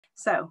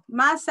So,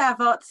 Ma'aseh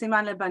Avot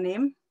Siman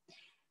Lebanim,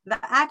 the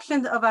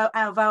actions of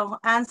our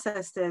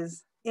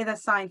ancestors is a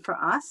sign for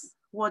us.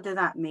 What does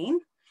that mean?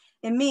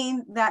 It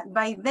means that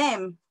by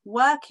them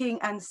working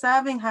and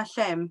serving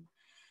Hashem,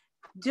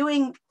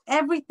 doing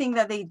everything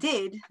that they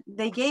did,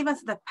 they gave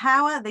us the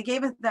power, they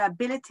gave us the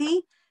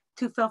ability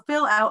to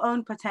fulfill our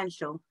own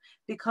potential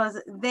because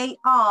they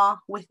are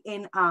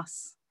within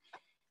us.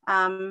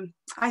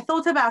 I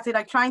thought about it,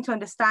 like trying to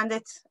understand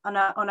it on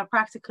a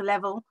practical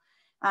level.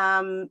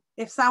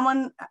 If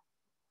someone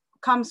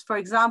comes, for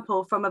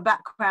example, from a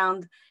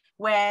background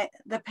where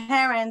the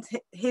parent,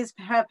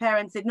 her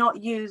parents did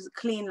not use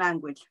clean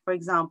language, for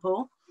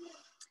example,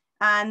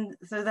 and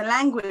so the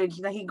language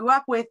that he grew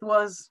up with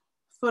was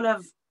full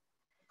of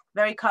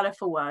very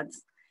colorful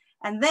words,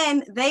 and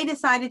then they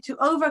decided to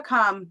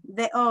overcome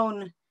their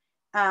own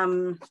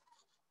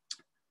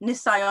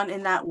nisayon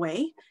in that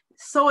way,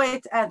 saw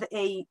it as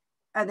a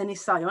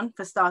nisayon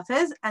for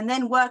starters, and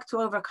then worked to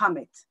overcome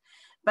it.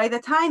 By the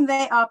time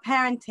they are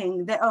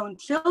parenting their own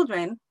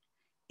children,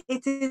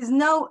 it is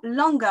no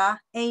longer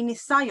a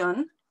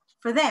nisayon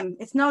for them.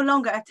 It's no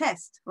longer a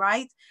test,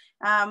 right?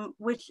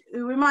 Which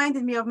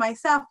reminded me of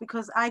myself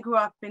because I grew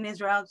up in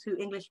Israel to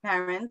English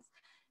parents,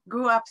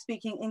 grew up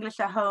speaking English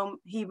at home,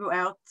 Hebrew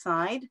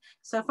outside.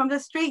 So from the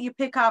street, you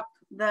pick up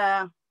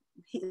the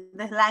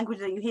language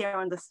that you hear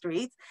on the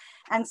street.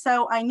 And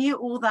so I knew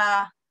all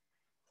the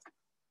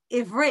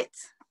Ivrit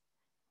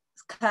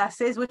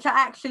curses, which are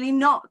actually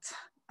not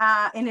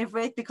in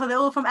Ivrit because they're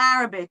all from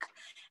Arabic.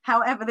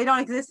 However, they don't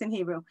exist in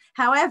Hebrew.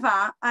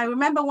 However, I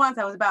remember once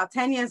I was about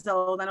 10 years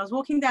old and I was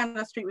walking down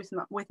the street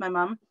with my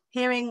mum,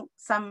 hearing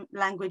some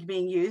language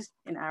being used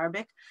in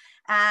Arabic.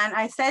 And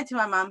I said to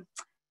my mum,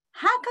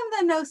 how come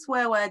there are no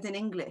swear words in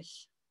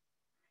English?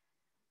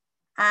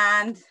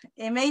 And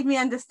it made me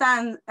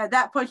understand. At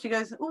that point, she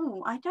goes,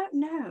 oh, I don't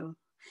know.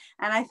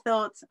 And I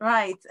thought,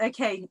 right,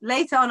 okay.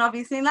 Later on,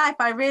 obviously in life,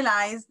 I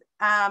realized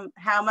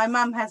how my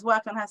mum has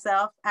worked on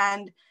herself.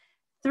 And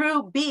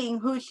through being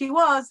who she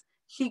was,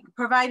 she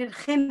provided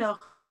chinuch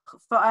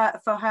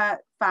for her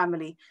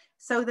family.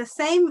 So the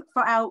same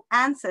for our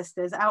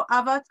ancestors, our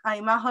avot, our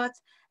imahot,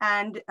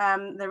 and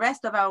the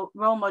rest of our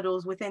role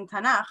models within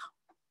Tanakh.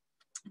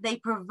 They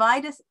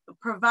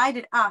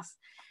provided us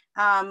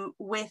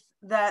with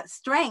the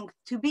strength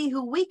to be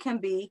who we can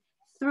be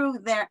through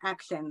their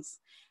actions.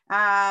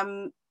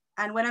 And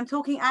when I'm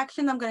talking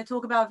action, I'm going to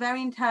talk about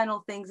very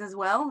internal things as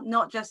well,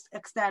 not just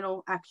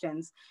external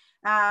actions.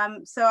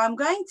 So I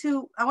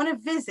want to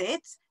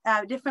visit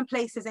different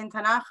places in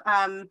Tanakh.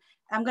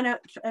 I'm going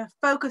to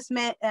focus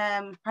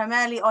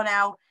primarily on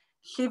our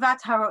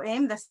Shivat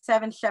Haroim, the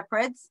 7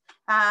 shepherds,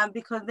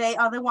 because they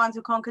are the ones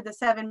who conquered the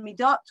 7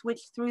 midot,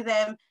 which through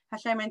them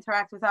Hashem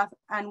interacts with us,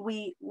 and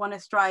we want to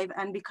strive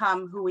and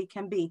become who we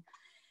can be.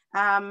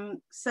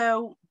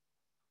 So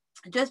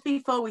just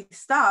before we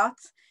start,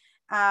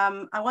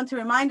 I want to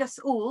remind us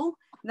all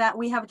that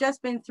we have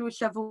just been through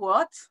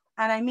Shavuot,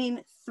 and I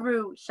mean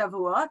through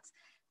Shavuot,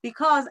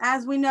 because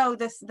as we know,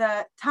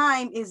 the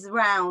time is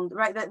round,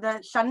 right?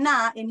 The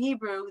Shana in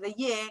Hebrew, the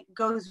year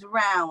goes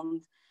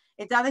round.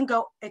 It doesn't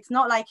go, it's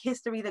not like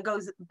history that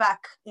goes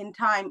back in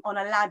time on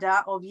a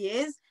ladder of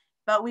years,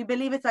 but we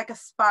believe it's like a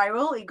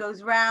spiral. It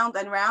goes round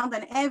and round.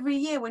 And every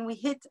year when we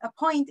hit a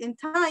point in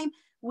time,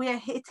 we are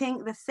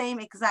hitting the same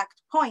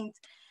exact point.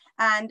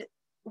 And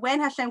when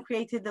Hashem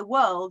created the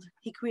world,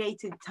 he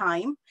created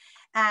time.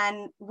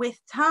 And with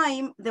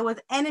time, there was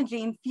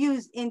energy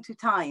infused into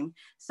time.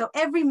 So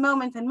every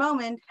moment and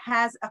moment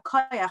has a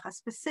koyach, a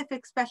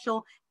specific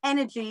special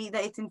energy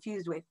that it's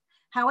infused with.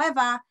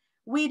 However,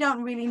 we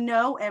don't really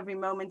know every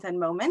moment and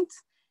moment.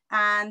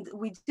 And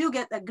we do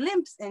get a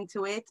glimpse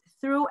into it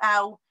through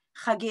our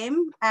chagim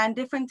and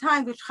different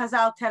times which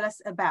Chazal tell us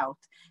about.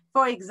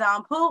 For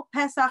example,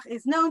 Pesach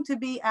is known to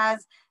be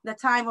as the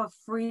time of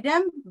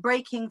freedom,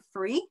 breaking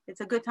free.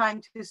 It's a good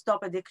time to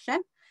stop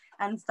addiction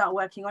and start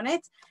working on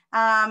it.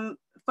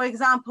 For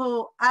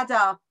example,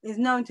 Adar is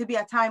known to be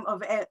a time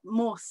of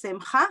more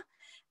simcha.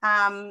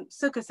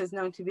 Sukkot is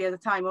known to be at the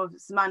time of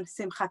Zman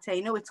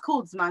Simchatenu. It's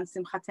called Zman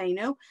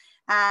Simchatenu.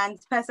 And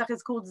Pesach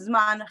is called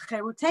Zman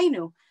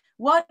Cherutenu.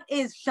 What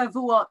is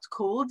Shavuot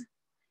called?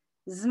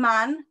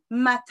 Zman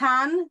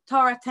Matan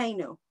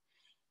Toratenu.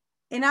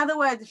 In other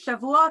words,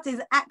 Shavuot is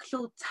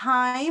actual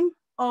time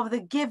of the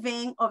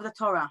giving of the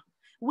Torah.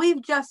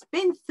 We've just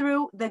been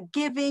through the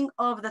giving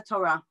of the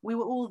Torah. We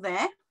were all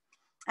there.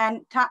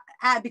 And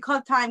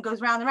because time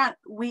goes round and round,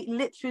 we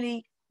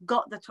literally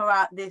got the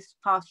Torah this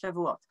past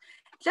Shavuot.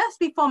 Just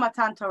before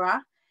Matan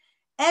Torah,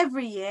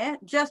 every year,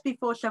 just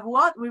before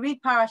Shavuot, we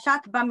read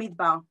Parashat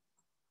Bamidbar.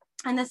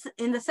 And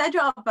in the Seder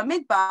of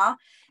Bamidbar,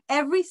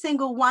 every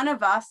single one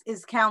of us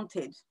is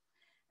counted.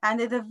 And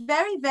there's a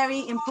very,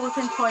 very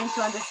important point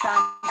to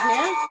understand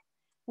here,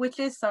 which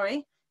is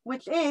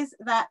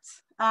that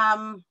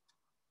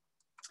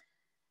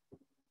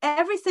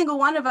every single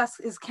one of us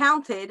is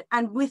counted,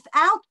 and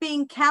without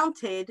being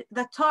counted,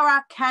 the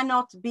Torah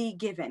cannot be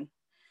given.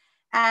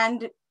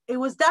 And it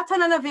was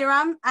Datan and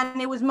Aviram,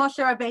 and it was Moshe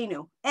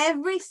Rabbeinu.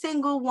 Every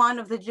single one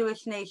of the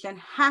Jewish nation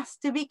has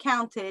to be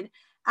counted.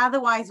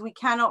 Otherwise, we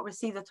cannot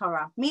receive the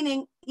Torah,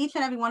 meaning each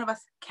and every one of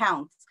us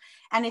counts.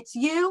 And it's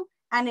you,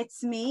 and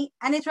it's me,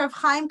 and it's Rav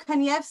Chaim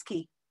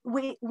Kanievsky.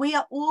 We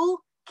are all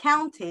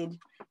counted.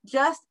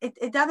 Just,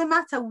 it doesn't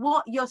matter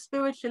what your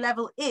spiritual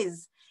level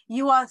is.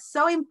 You are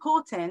so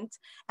important,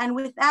 and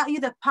without you,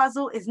 the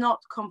puzzle is not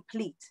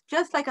complete.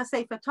 Just like I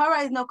say, for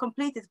Torah is not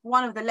complete if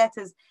one of the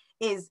letters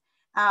is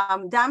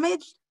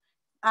damaged.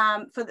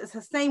 For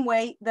the same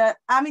way, the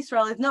Am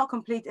Yisrael is not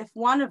complete if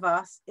one of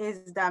us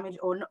is damaged,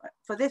 or not,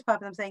 for this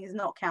purpose, I'm saying is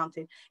not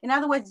counted. In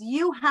other words,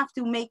 you have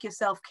to make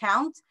yourself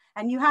count,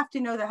 and you have to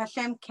know that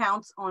Hashem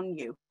counts on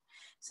you.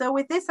 So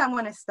with this, I'm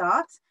going to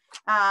start.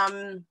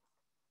 And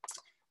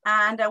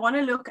I want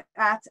to look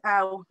at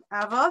our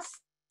Avos.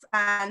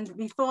 And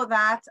before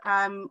that,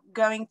 I'm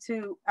going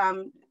to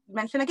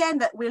mention again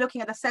that we're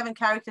looking at the 7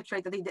 character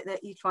traits that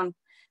each one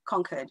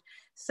conquered.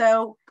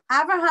 So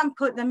Abraham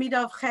put the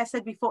midah of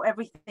chesed before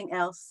everything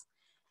else.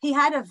 He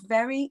had a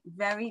very,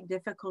 very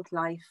difficult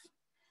life.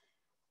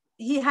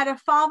 He had a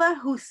father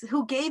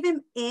who gave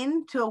him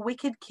in to a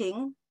wicked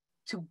king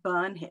to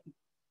burn him.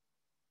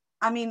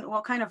 I mean,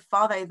 what kind of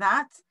father is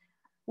that?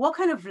 What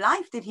kind of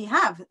life did he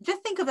have?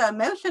 Just think of the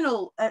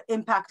emotional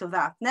impact of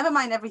that. Never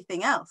mind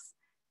everything else.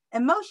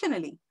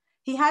 Emotionally,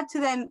 he had to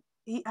then,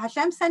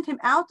 Hashem sent him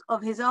out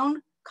of his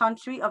own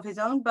country, of his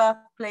own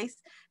birthplace.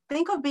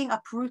 Think of being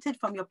uprooted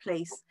from your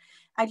place.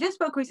 I just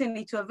spoke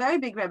recently to a very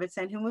big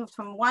Rebbetzen who moved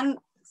from one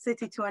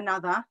city to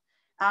another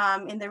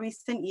in the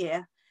recent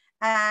year.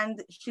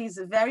 And she's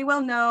very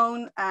well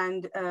known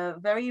and a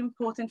very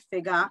important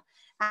figure.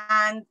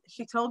 And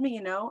she told me,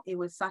 you know, it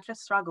was such a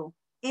struggle.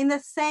 In the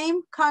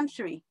same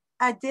country,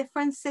 a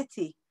different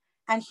city,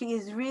 and she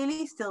is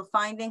really still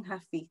finding her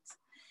feet.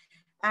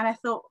 And I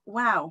thought,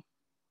 wow,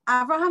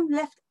 Abraham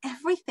left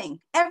everything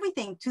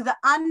to the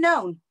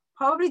unknown,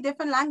 probably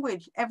different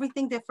language,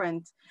 everything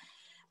different.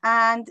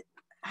 And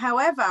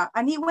however,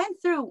 and he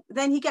went through,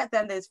 then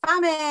there's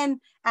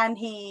famine, and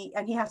he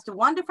has to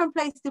wander from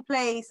place to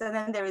place,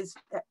 and then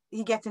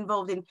he gets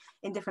involved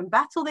in different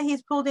battle that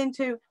he's pulled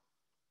into.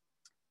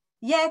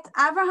 Yet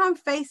Abraham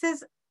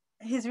faces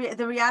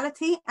the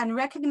reality and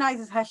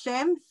recognizes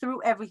Hashem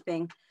through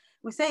everything.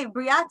 We say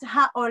Briat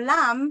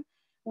HaOlam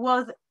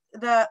was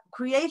the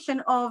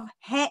creation of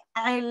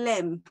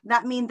He'elim.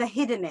 That means the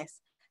hiddenness.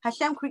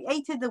 Hashem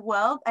created the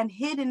world and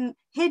hid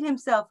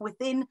himself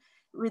within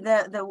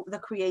the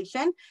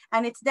creation,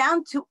 and it's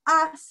down to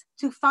us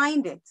to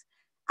find it.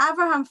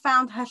 Abraham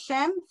found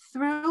Hashem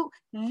through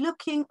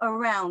looking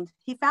around.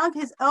 He found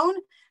his own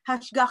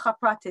Hashgacha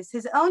Pratis,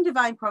 his own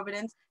divine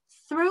providence,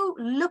 through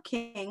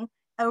looking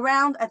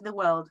around at the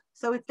world.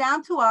 So it's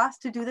down to us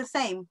to do the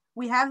same.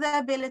 We have the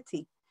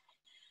ability.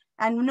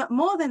 And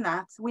more than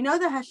that, we know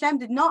that Hashem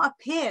did not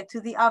appear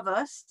to the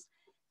others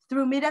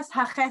through Midas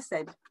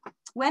HaChesed.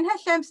 When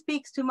Hashem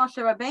speaks to Moshe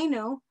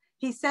Rabbeinu,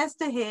 he says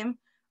to him,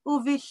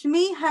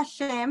 Uvishmi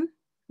Hashem,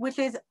 which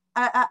is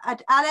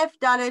at Aleph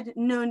Daled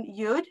Nun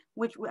Yud,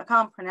 which I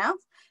can't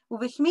pronounce.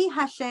 Uvishmi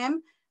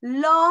Hashem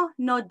lo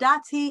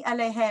nodati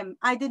alehem.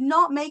 I did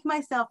not make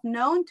myself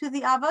known to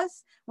the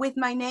others with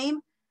my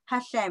name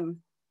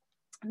Hashem.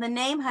 The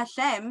name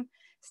Hashem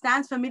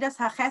stands for Midas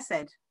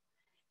HaChesed.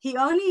 He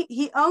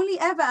only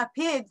ever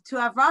appeared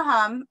to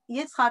Abraham,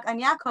 Yitzchak,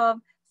 and Yaakov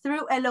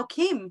through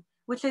Elokim,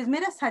 which is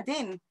Midas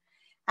Hadin.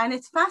 And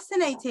it's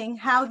fascinating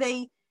how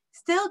they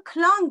still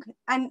clung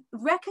and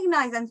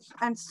recognized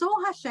and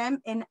saw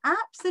Hashem in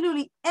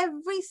absolutely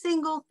every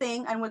single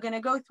thing. And we're going to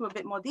go through a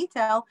bit more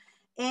detail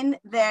in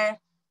their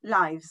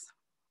lives.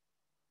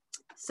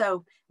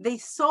 So they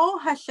saw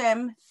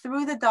Hashem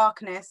through the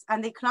darkness,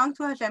 and they clung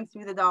to Hashem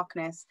through the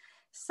darkness.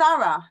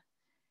 Sarah,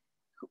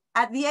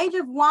 at the age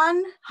of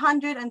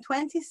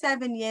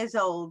 127 years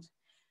old,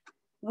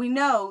 we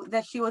know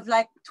that she was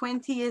like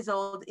 20 years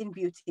old in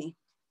beauty.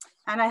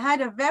 And I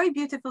had a very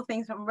beautiful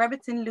thing from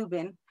Rebbetzen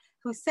Lubin,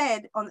 who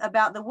said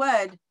about the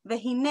word,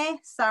 Vehine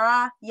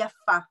Sarah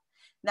Yafa,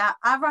 that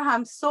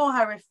Abraham saw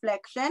her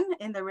reflection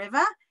in the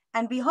river,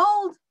 and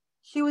behold,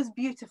 she was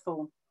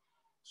beautiful.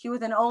 She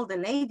was an older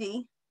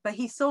lady, but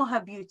he saw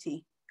her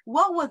beauty.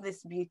 What was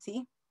this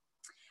beauty?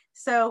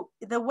 So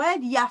the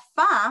word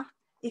Yafa,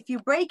 if you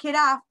break it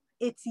up,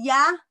 it's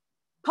Ya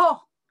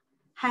Po.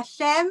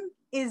 Hashem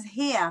is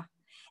here.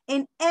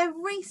 In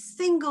every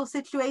single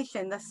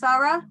situation that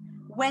Sarah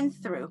went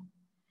through,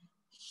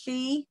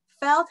 she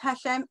felt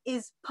Hashem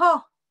is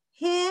Po,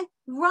 here,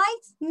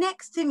 right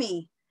next to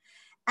me.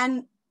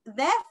 And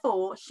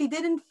therefore, she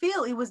didn't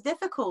feel it was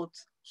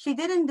difficult. She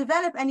didn't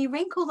develop any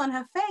wrinkles on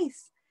her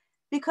face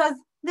because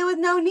there was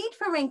no need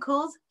for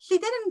wrinkles. She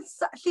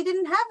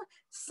didn't have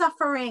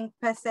suffering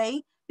per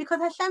se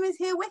because Hashem is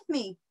here with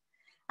me.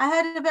 I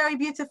heard a very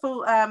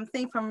beautiful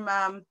thing from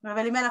Rav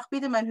Elimelech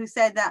Biderman, who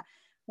said that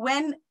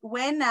when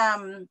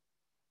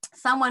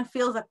someone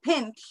feels a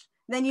pinch,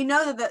 then you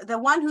know that the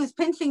one who's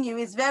pinching you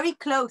is very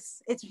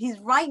close. He's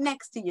right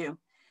next to you.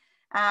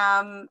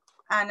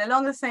 And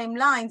along the same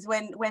lines,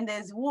 when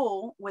there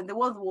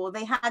was war,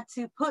 they had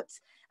to put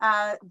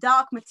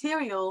dark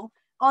material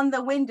on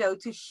the window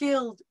to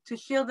shield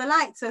the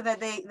light, so that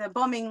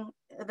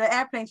the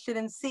airplane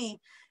shouldn't see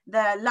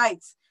the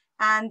lights.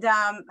 And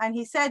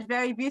he said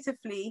very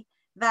beautifully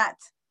that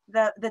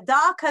the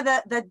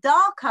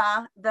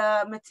darker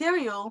the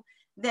material,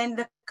 then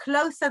the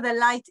closer the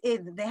light is.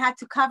 They had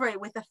to cover it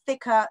with a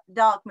thicker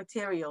dark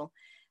material,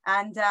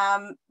 and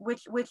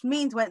which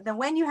means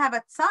when you have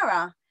a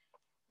tzara,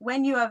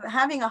 when you are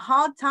having a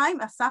hard time,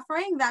 a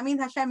suffering, that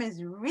means Hashem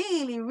is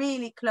really,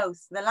 really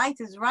close. The light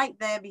is right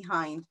there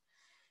behind.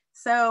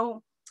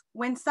 So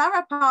when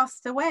Sarah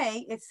passed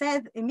away, it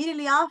said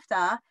immediately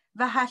after,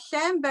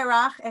 "V'Hashem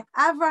berach et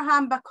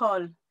Avraham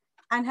bakol,"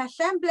 and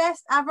Hashem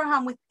blessed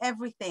Abraham with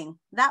everything.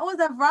 That was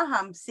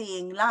Abraham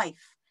seeing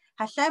life.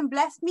 Hashem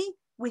blessed me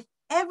with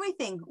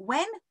everything.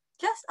 When?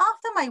 Just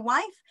after my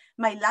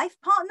life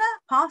partner,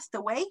 passed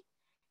away,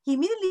 he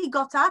immediately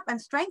got up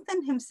and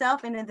strengthened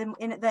himself in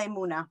the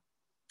Emunah.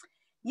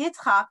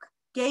 Yitzchak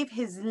gave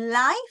his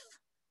life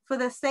for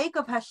the sake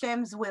of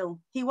Hashem's will.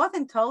 He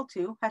wasn't told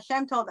to.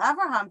 Hashem told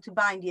Abraham to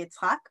bind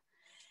Yitzchak,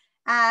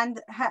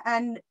 and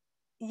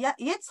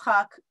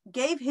Yitzchak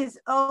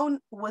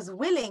was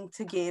willing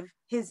to give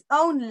his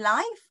own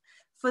life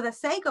for the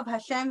sake of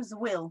Hashem's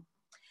will.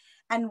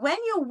 And when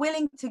you're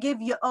willing to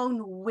give your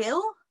own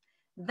will,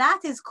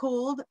 that is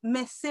called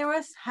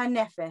Mesirus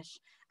HaNefesh.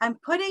 I'm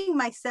putting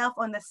myself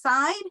on the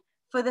side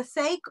for the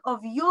sake of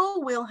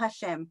your will,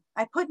 Hashem.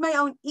 I put my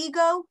own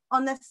ego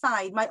on the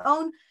side, my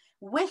own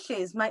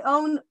wishes, my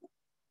own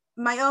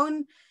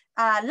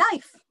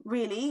life,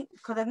 really,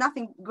 because there's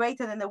nothing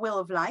greater than the will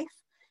of life.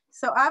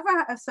 So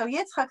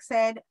Yitzchak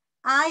said,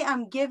 I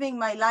am giving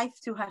my life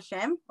to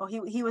Hashem, or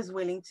he was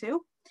willing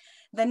to.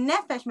 The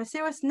nefesh,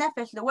 Mesirus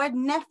nefesh, the word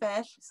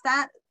nefesh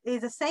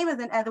is the same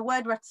as the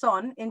word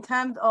ratzon in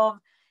terms of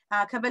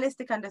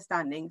Kabbalistic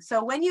understanding.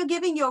 So when you're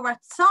giving your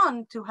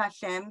ratzon to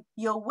Hashem,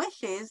 your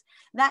wishes,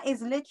 that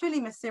is literally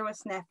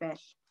Mesirus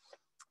nefesh.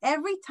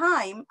 Every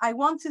time I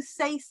want to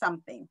say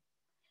something,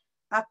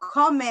 a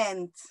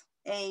comment,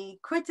 a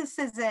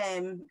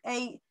criticism,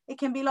 it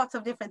can be lots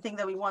of different things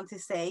that we want to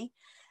say,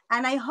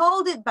 and I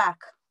hold it back.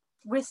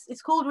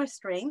 It's called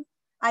restrain.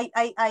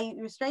 I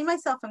restrain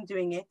myself from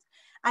doing it.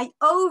 I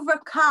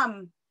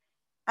overcome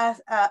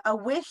a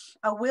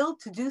will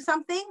to do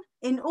something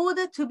in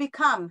order to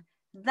become.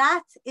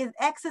 That is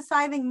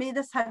exercising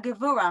Midas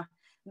HaGevura.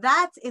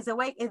 That is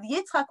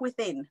Yitzchak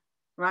within,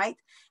 right?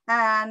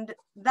 And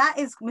that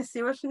is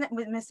Mesirus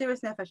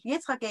Nefesh.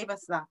 Yitzchak gave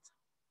us that.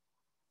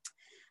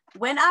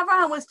 When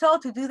Abraham was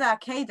told to do the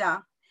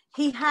Akedah,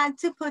 he had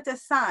to put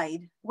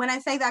aside, when I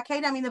say the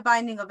Akedah, I mean the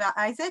binding of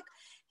Isaac,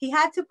 he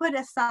had to put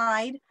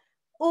aside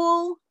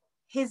all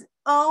his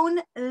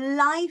own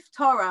life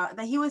Torah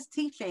that he was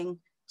teaching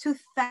to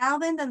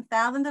thousands and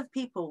thousands of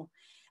people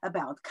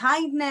about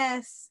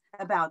kindness,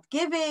 about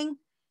giving.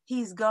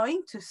 He's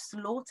going to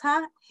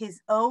slaughter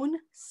his own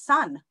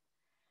son.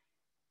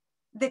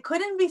 There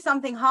couldn't be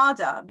something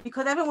harder,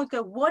 because everyone would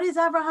go, what is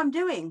Abraham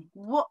doing?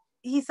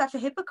 He's such a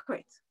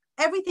hypocrite.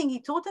 Everything he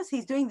taught us,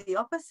 he's doing the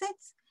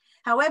opposite.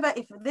 However,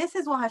 if this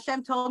is what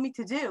Hashem told me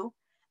to do,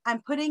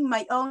 I'm putting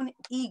my own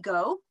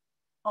ego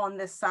on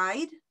the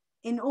side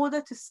in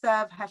order to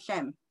serve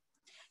Hashem.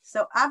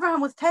 So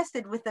Abraham was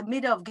tested with the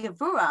midah of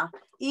Gevurah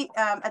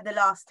at the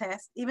last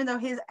test, even though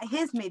his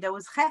midah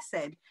was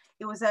chesed.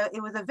 It was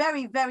a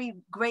very, very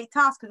great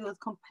task, because it was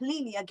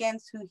completely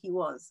against who he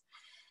was.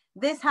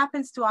 This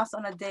happens to us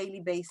on a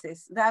daily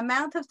basis. The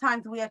amount of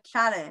times we are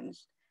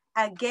challenged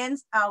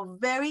against our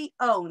very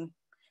own,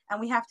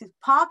 and we have to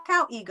park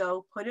our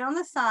ego, put it on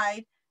the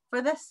side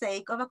for the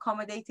sake of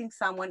accommodating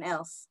someone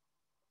else.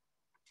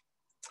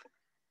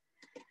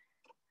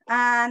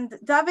 And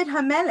David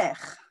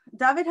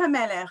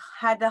HaMelech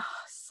had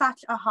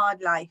such a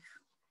hard life.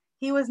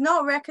 He was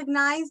not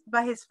recognized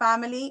by his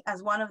family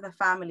as one of the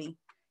family.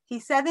 He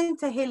said in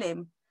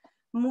Tehillim,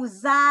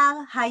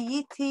 Muzar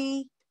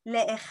hayiti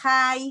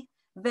le'echai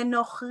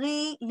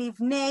v'nochri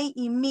livnei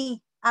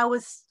imi. I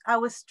was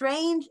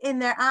strange in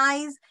their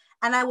eyes,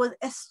 and I was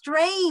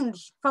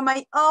estranged from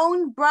my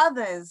own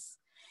brothers.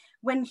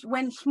 When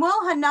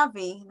Shmuel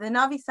HaNavi, the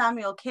Navi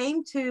Samuel,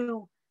 came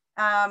to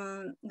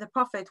the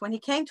prophet, when he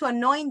came to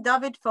anoint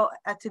David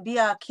to be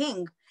a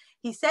king,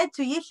 he said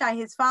to Yishai,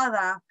 his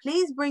father,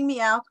 please bring me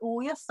out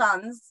all your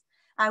sons.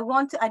 I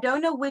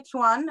don't know which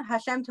one.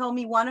 Hashem told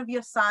me one of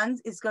your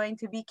sons is going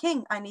to be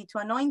king. I need to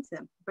anoint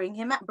him. Bring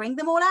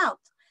them all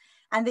out.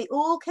 And they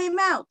all came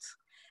out.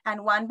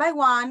 And one by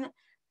one,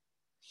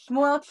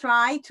 Shmuel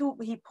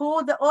he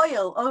poured the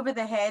oil over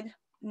the head.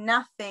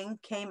 Nothing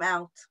came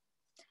out.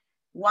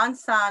 One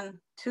son,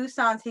 two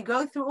sons. He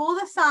goes through all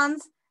the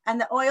sons, and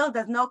the oil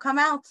does not come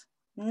out.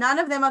 None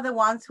of them are the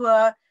ones who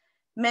are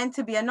meant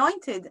to be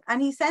anointed.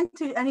 And he says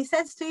to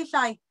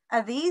Yishai,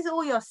 are these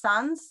all your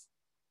sons?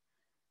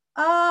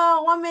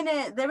 Oh, 1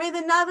 minute, there is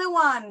another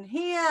one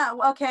here.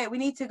 Okay, we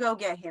need to go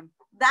get him.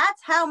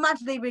 That's how much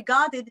they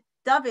regarded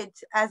David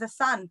as a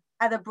son,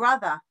 as a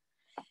brother.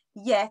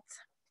 Yet,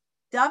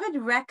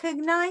 David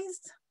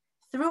recognized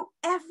through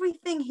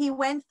everything he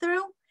went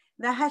through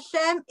that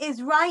Hashem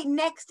is right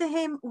next to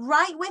him,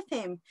 right with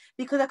him,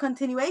 because the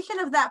continuation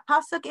of that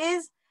pasuk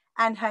is,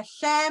 and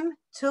Hashem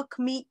took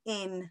me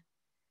in.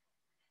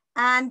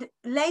 And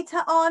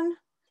later on,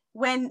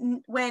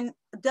 when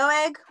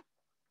Doeg,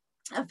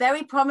 a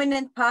very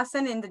prominent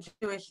person in the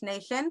Jewish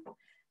nation,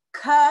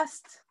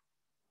 cursed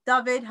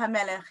David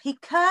HaMelech, he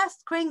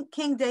cursed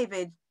King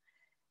David,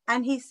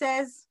 and he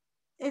says,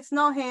 it's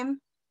not him,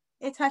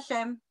 it's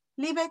Hashem.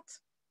 Leave it.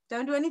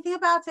 Don't do anything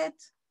about it.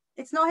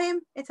 It's not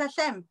him, it's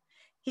Hashem.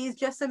 He's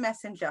just a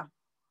messenger.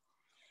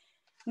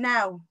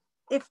 Now,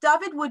 if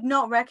David would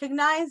not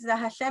recognize that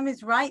Hashem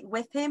is right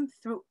with him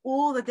through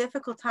all the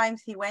difficult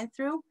times he went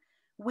through,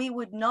 we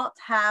would not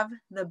have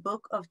the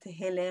book of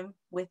Tehillim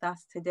with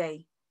us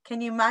today.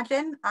 Can you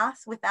imagine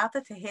us without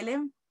the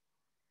Tehillim?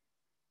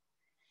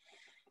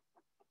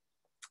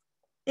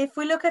 If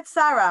we look at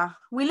Sarah,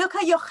 we look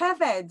at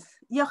Yocheved,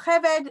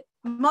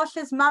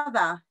 Moshe's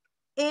mother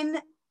in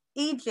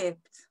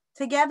Egypt,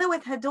 together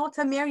with her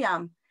daughter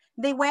Miriam.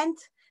 They went,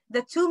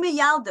 the two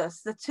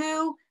Miyaldos, the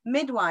two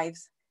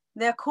midwives,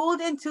 they're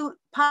called into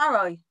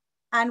Paroi,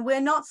 and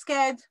we're not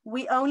scared.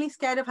 We only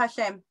scared of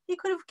Hashem. He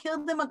could have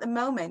killed them at the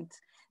moment.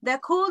 They're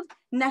called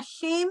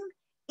Nashim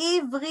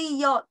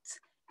Ivriyot.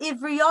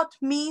 Ivriyot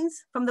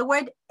means from the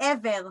word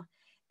Ever.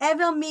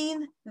 Ever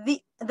means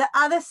the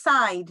other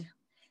side.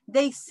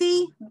 They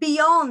see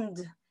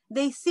beyond.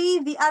 They see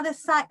the other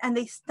side and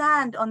they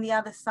stand on the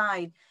other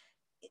side.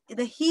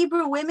 The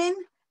Hebrew women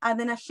are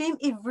the Nashim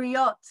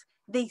Ivriyot.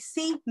 They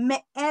see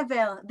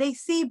me'ever, they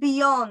see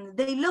beyond,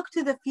 they look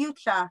to the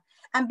future.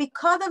 And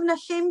because of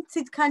Nashim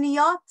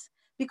Tzidkaniyot,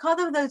 because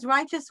of those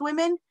righteous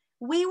women,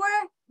 we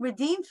were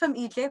redeemed from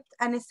Egypt.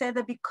 And it said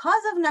that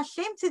because of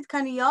Nashim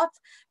Tzidkaniyot,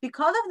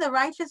 because of the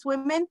righteous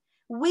women,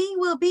 we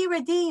will be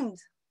redeemed.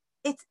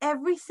 It's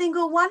every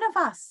single one of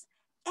us.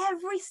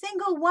 Every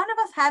single one of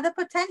us had the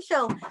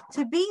potential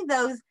to be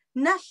those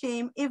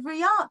Nashim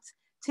Ivriyot,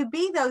 to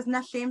be those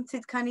Nashim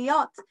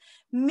Tzidkaniyot.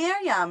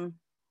 Miriam,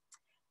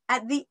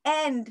 at the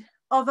end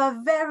of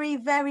a very,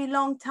 very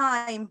long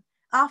time,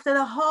 after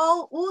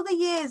all the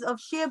years of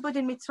Shi'abud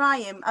in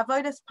Mitzrayim,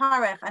 Avodas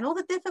Parech, and all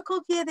the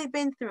difficult year they've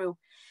been through,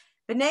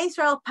 Bnei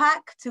Israel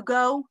pack to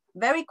go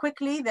very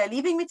quickly. They're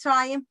leaving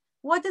Mitzrayim.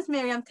 What does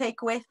Miriam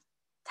take with?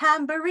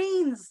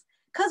 Tambourines.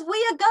 Because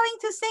we are going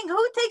to sing.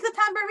 Who takes a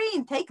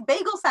tambourine? Take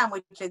bagel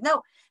sandwiches.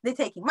 No, they're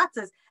taking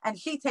matzahs, and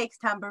she takes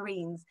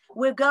tambourines.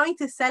 We're going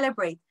to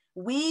celebrate.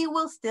 We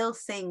will still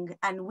sing,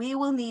 and we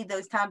will need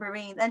those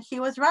tambourines. And she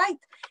was right.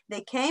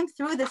 They came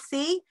through the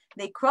sea.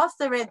 They crossed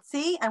the Red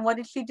Sea. And what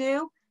did she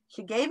do?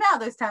 She gave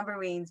out those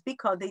tambourines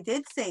because they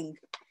did sing.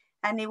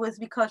 And it was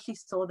because she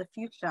saw the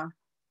future.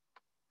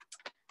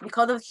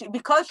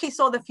 Because she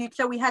saw the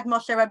future, we had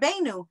Moshe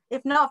Rabbeinu.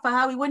 If not for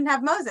her, we wouldn't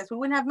have Moses. We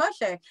wouldn't have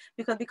Moshe.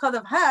 Because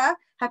of her,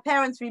 her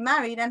parents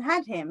remarried and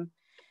had him.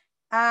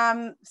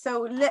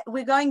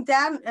 We're going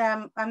down.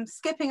 I'm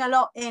skipping a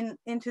lot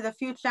into the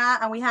future,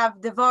 and we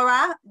have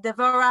Devorah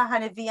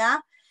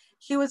Haneviyah.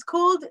 She was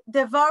called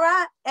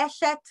Devorah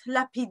Eshet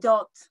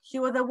Lapidot. She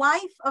was the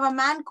wife of a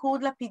man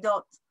called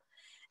Lapidot,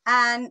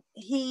 and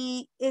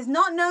he is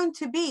not known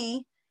to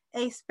be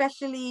a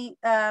specially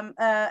a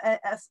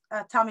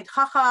Talmid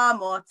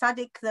Chacham or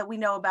Tzaddik that we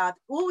know about.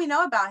 All we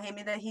know about him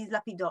is that he's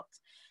Lapidot.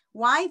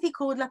 Why is he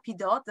called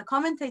Lapidot? The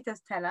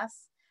commentators tell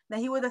us that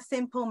he was a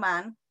simple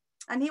man,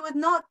 and he was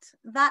not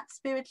that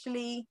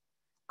spiritually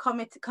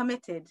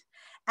committed.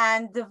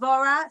 And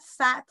Devorah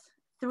sat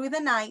through the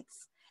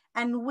nights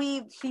and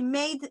she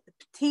made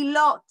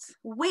tilot,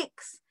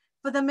 wicks,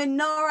 for the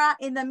menorah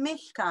in the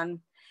Mishkan.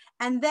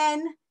 And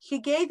then she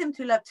gave them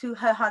to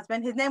her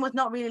husband. His name was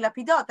not really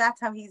Lapidot, that's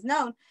how he's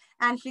known.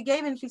 And she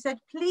said,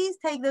 please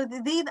take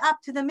these up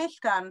to the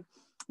Mishkan,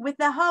 with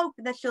the hope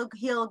that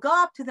he'll go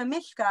up to the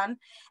Mishkan.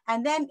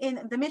 And then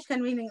in the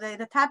Mishkan, meaning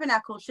the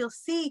tabernacle, she'll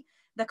see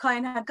the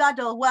Kohen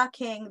HaGadol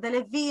working, the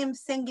Leviim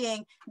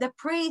singing, the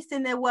priests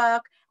in their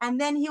work, and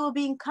then he will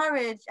be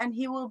encouraged and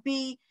he will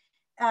be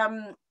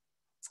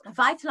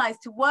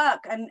vitalized to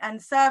work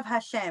and serve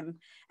Hashem.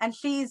 And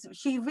she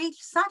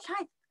reached such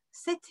height,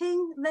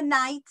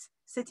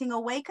 sitting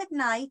awake at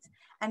night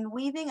and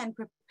weaving and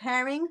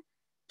preparing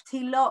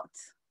tilot,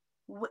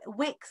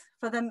 wicks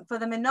for the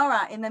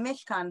menorah in the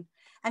Mishkan.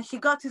 And she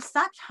got to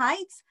such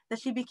heights that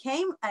she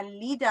became a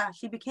leader.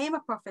 She became a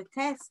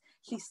prophetess.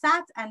 She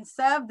sat and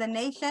served the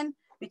nation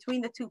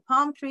between the two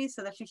palm trees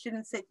so that she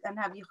shouldn't sit and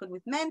have yichud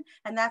with men.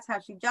 And that's how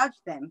she judged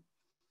them.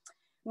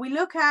 We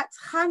look at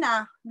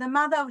Hannah, the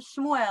mother of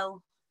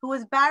Shmuel, who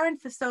was barren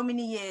for so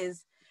many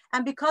years.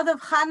 And because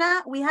of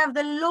Hannah, we have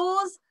the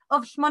laws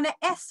of Shmona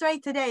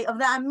Esrei today, of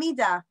the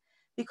Amidah,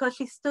 because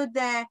she stood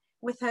there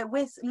with her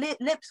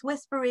lips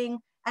whispering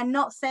and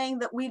not saying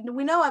that we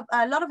know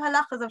a lot of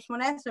halachas of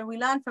Shmona Esrei we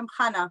learned from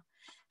Hannah.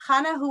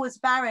 Hannah, who was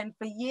barren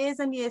for years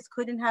and years,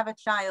 couldn't have a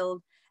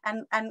child.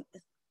 And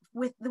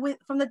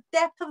from the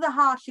depth of the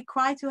heart, she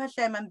cried to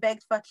Hashem and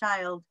begged for a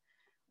child.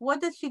 What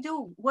does she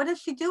do? What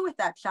does she do with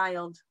that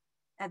child?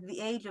 At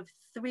the age of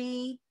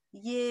 3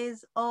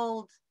 years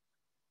old,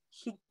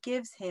 she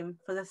gives him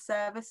for the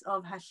service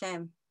of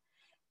Hashem.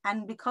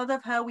 And because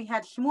of her, we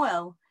had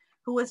Shmuel,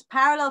 who was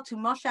parallel to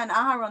Moshe and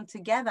Aharon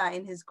together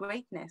in his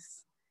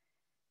greatness.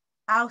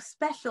 Our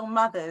special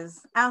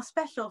mothers, our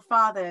special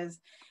fathers.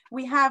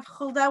 We have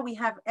Huldah, we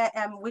have,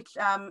 which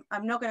I'm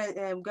not going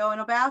to go on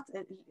about,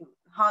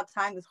 hard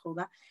time with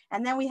Huldah.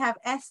 And then we have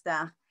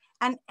Esther.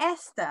 And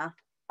Esther,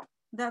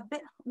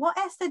 what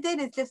Esther did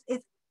is just,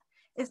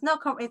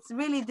 it's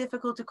really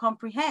difficult to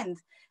comprehend.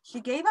 She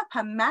gave up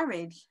her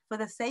marriage for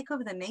the sake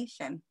of the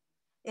nation.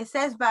 It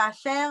says,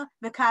 V'asher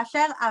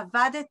v'kasher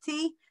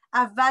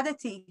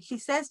avadati. She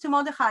says to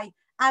Mordechai,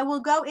 I will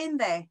go in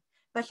there.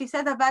 But she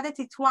said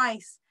avadati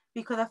twice,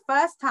 because the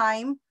first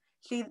time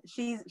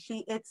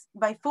it's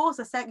by force.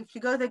 The second, if she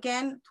goes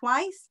again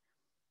twice,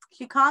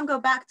 she can't go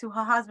back to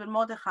her husband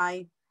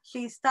Mordechai.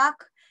 She's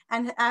stuck.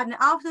 And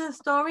after the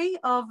story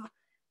of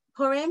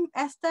Purim,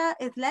 Esther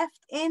is left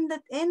in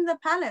the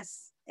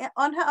palace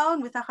on her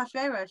own with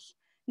Achashverosh.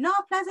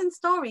 Not a pleasant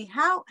story.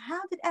 How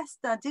did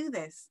Esther do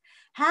this?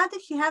 How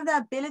did she have the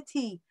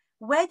ability?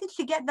 Where did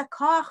she get the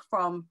koach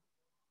from?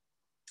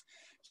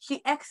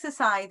 She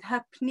exercised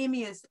her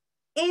pnimius,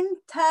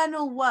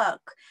 internal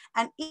work,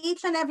 and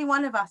each and every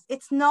one of us,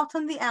 it's not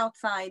on the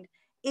outside,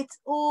 it's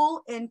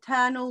all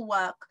internal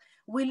work.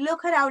 We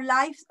look at our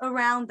lives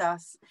around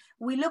us,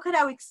 we look at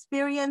our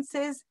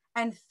experiences,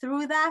 and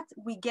through that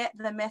we get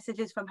the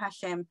messages from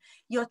Hashem.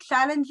 Your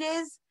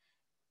challenges,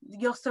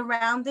 your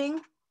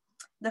surrounding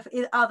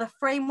are the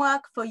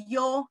framework for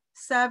your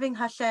serving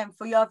Hashem,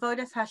 for your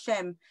avodas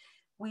Hashem.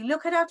 We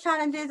look at our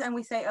challenges and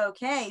we say,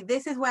 okay,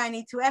 this is where I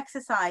need to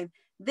exercise.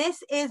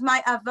 This is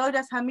my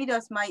avodas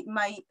hamidos,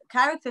 my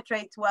character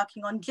traits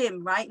working on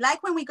gym, right?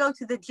 Like when we go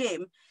to the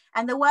gym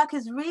and the work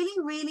is really,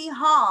 really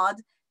hard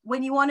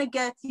when you want to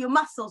get your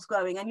muscles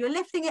going and you're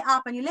lifting it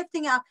up and you're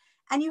lifting it up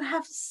and you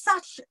have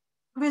such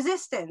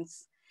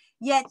resistance,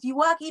 yet you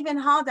work even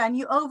harder and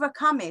you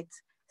overcome it.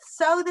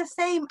 So the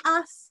same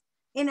us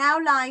in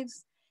our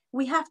lives,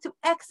 we have to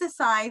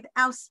exercise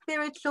our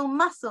spiritual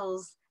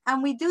muscles,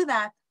 and we do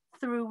that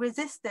through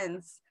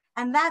resistance.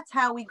 And that's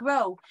how we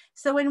grow.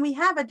 So when we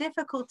have a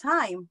difficult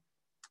time,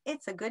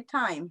 it's a good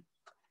time.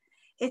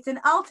 It's an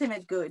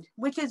ultimate good,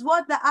 which is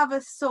what the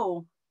Avos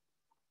saw.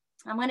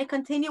 I'm going to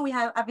continue. We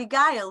have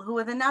Abigail, who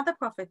was another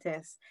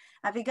prophetess.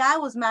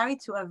 Abigail was married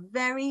to a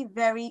very,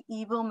 very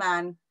evil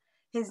man.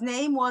 His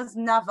name was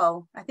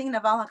Naval, I think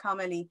Naval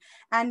HaKarmeli.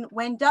 And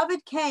when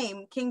David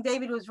came, King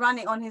David was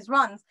running on his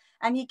runs,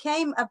 and he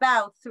came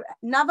about,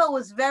 Naval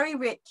was very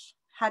rich,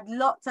 had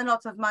lots and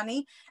lots of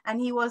money, and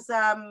he was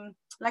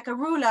like a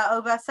ruler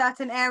over a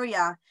certain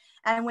area.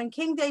 And when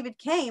King David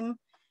came,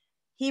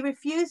 he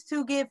refused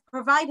to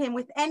provide him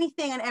with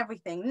anything and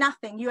everything.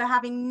 Nothing. You are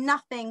having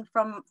nothing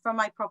from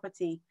my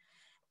property.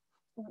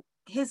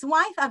 His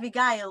wife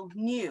Abigail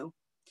knew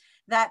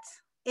that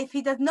if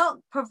he does not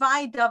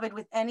provide David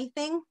with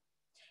anything,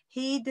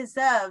 he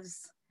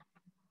deserves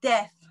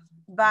death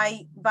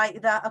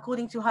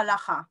according to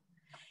halacha.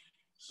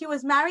 She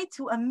was married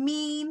to a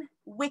mean,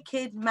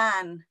 wicked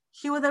man.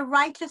 She was a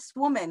righteous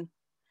woman.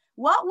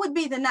 What would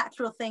be the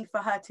natural thing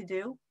for her to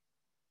do?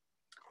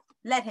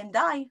 Let him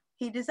die.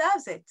 He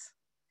deserves it.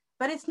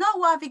 But it's not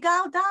what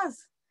Abigail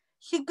does.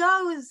 She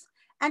goes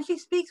and she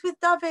speaks with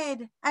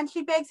David and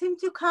she begs him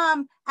to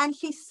come and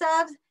she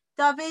serves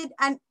David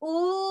and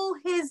all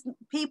his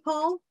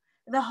people,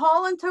 the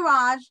whole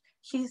entourage.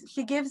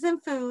 She gives them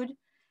food,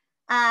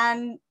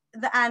 and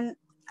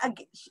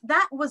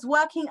that was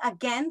working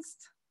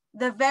against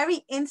the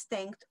very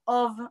instinct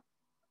of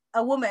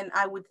a woman,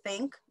 I would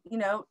think.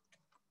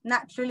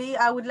 Naturally,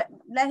 I would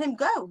let him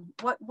go.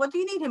 What do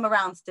you need him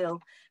around still?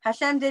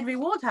 Hashem did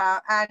reward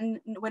her, and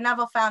when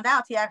Naval found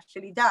out, he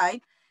actually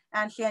died,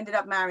 and she ended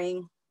up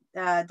marrying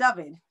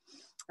David.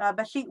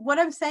 But what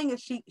I'm saying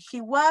is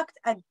she worked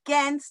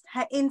against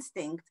her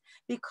instinct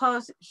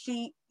because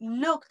she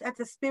looked at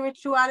the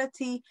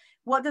spirituality.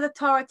 What did the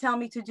Torah tell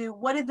me to do?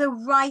 What is the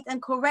right and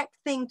correct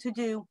thing to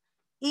do?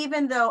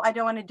 Even though I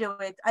don't want to do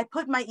it, I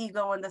put my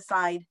ego on the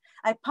side.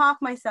 I park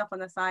myself on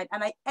the side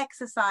and I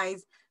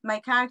exercise my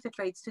character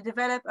traits to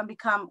develop and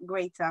become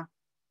greater.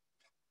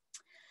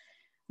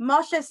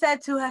 Moshe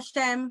said to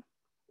Hashem,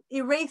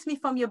 erase me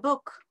from your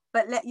book,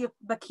 but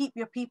keep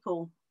your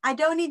people. I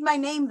don't need my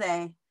name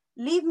there.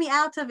 Leave me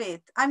out of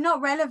it. I'm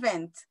not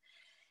relevant.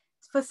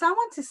 For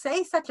someone to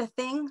say such a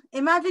thing,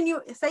 imagine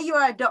you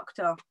are a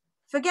doctor.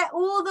 Forget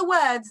all the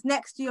words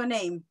next to your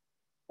name.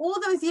 All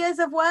those years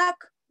of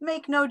work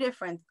make no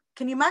difference.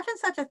 Can you imagine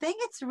such a thing?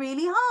 It's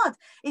really hard.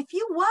 If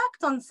you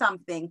worked on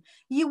something,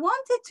 you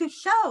wanted to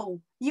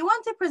show, you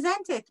want to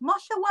present it.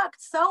 Moshe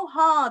worked so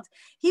hard.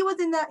 He was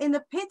in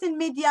the pit in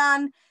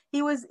Midian.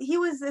 He was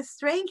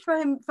estranged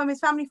from his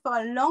family for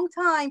a long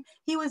time.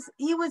 He was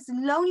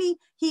lonely.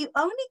 He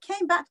only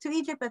came back to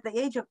Egypt at the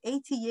age of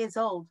 80 years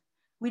old.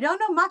 We don't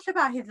know much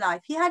about his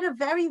life. He had a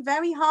very,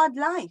 very hard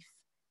life.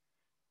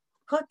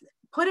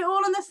 Put it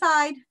all on the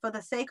side for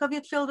the sake of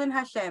your children,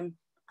 Hashem.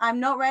 I'm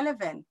not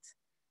relevant.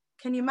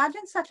 Can you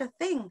imagine such a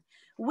thing?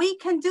 We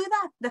can do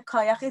that. The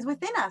koyach is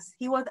within us.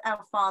 He was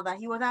our father.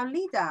 He was our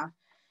leader.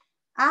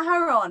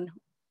 Aharon,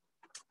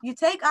 you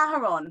take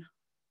Aharon.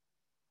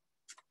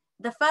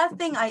 The first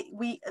thing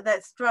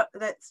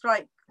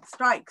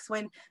strikes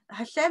when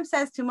Hashem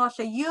says to Moshe,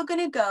 you're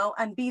going to go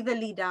and be the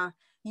leader.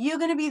 You're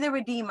going to be the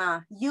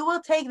redeemer. You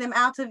will take them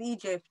out of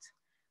Egypt.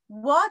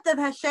 What did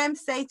Hashem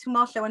say to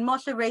Moshe when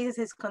Moshe raises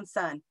his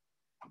concern?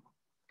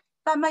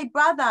 But my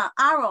brother,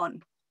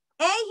 Aaron,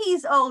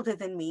 he's older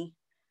than me.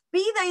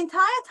 The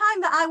entire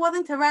time that I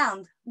wasn't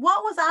around,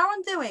 what was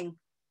Aaron doing?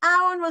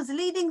 Aaron was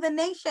leading the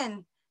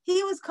nation.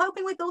 He was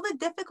coping with all the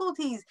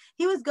difficulties.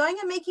 He was going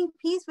and making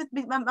peace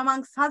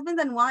amongst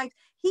husbands and wives.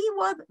 He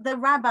was the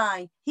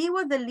rabbi. He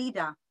was the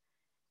leader.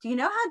 Do you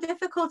know how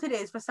difficult it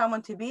is for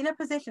someone to be in a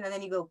position and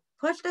then you go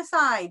pushed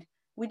aside?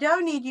 We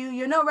don't need you.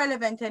 You're not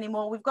relevant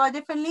anymore. We've got a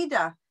different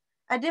leader,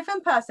 a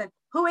different person.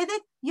 Who is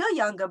it? Your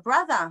younger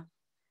brother.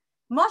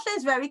 Moshe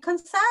is very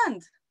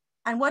concerned.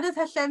 And what does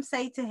Hashem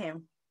say to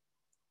him?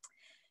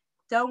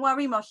 Don't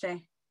worry,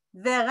 Moshe.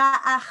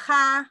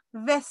 Vera'acha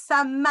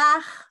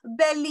v'samach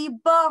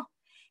belibo.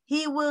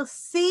 He will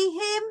see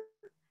him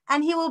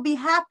and he will be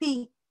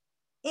happy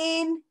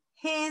in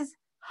his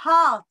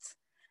heart.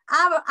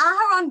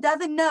 Aharon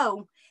doesn't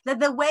know that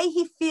the way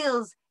he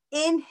feels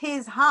in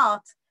his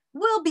heart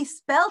will be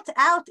spelt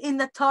out in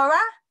the Torah.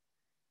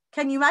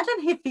 Can you imagine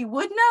if he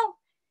would know?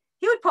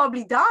 He would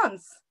probably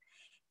dance.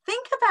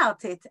 Think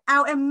about it.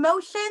 Our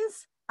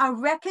emotions are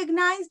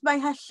recognized by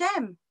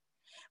Hashem.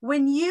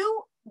 When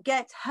you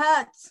get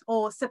hurt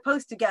or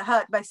supposed to get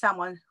hurt by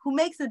someone who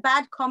makes a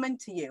bad comment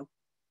to you,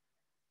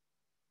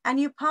 and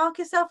you park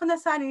yourself on the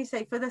side and you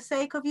say, for the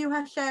sake of you,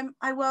 Hashem,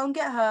 I won't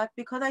get hurt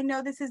because I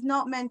know this is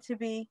not meant to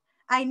be.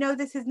 I know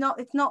this is not,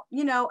 it's not,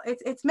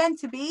 it's meant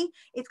to be.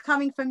 It's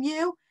coming from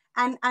you.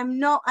 And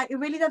it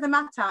really doesn't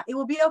matter. It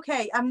will be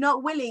okay. I'm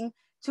not willing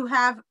to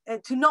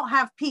not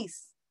have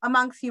peace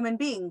amongst human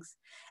beings.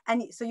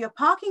 And so you're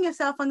parking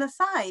yourself on the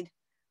side.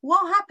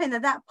 What happened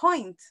at that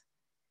point?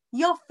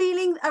 Your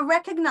feelings are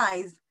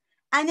recognized.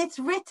 And it's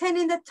written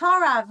in the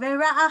Torah.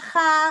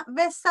 Vera'acha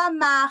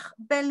v'samach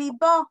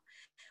belibo.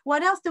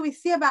 What else do we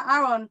see about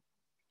Aaron?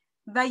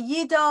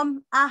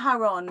 Vayidom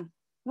Aharon.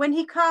 When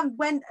he comes,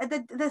 when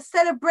the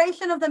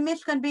celebration of the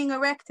Mishkan being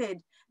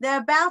erected,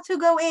 they're about to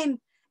go in,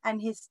 and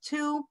his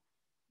two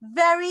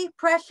very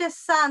precious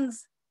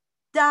sons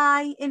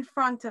die in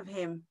front of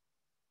him.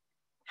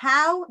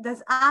 How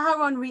does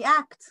Aharon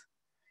react?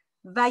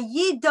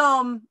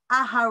 Vayidom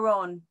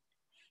Aharon.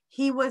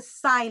 He was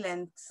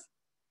silent.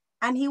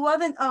 And he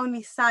wasn't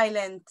only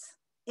silent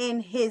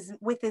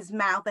with his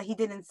mouth, that he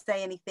didn't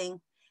say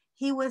anything.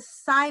 He was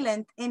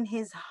silent in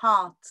his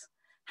heart.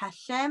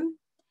 Hashem,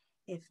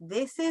 if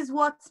this is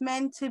what's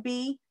meant to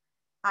be,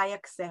 I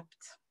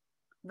accept.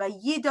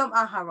 Vayidom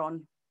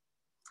Aharon.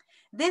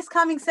 This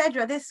coming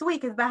Sedra this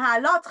week is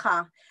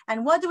B'Ha'alotcha.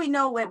 And what do we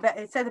know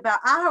it said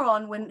about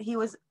Aharon when he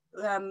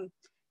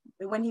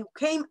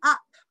came up,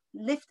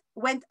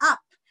 went up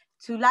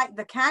to light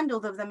the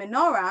candles of the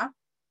menorah?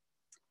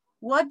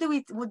 What do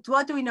we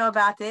know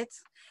about it?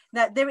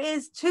 That there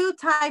is two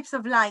types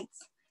of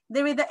lights.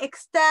 There is the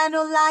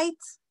external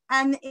light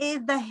and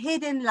is the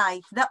hidden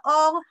light, the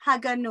Or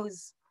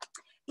Haganuz.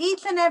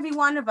 Each and every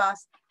one of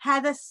us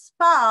has a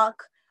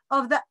spark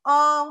of the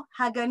Or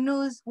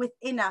Haganuz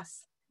within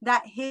us,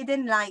 that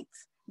hidden light.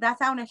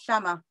 That's our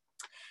neshama.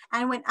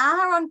 And when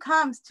Aharon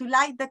comes to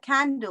light the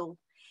candle,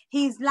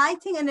 he's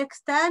lighting an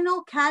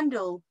external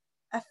candle,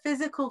 a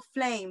physical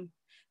flame,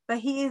 but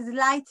he is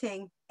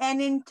lighting an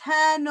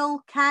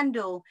internal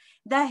candle,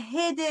 the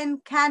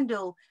hidden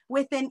candle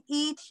within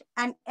each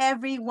and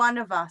every one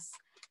of us,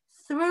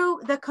 through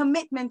the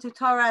commitment to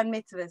Torah and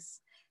mitzvahs,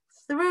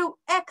 through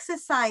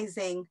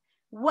exercising,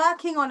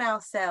 working on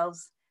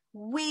ourselves.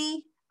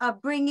 We are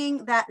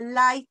bringing that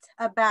light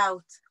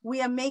about.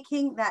 We are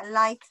making that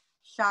light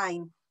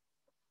shine.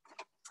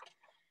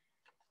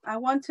 I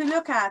want to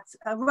look at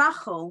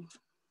Rachel.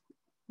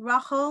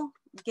 Rachel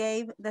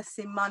gave the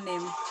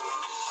simanim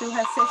to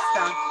her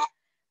sister.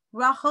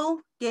 Rachel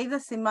gave the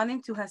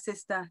simanim to her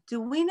sister. Do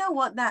we know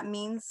what that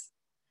means?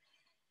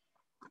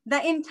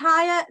 The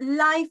entire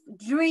life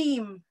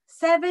dream,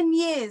 7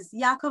 years,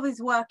 Yaakov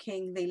is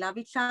working. They love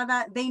each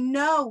other. They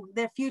know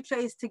their future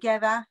is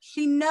together.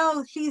 She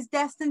knows she's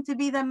destined to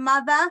be the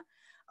mother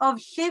of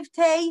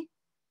Shivtei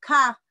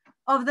Ka,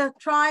 of the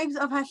tribes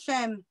of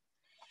Hashem.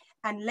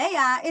 And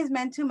Leah is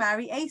meant to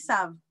marry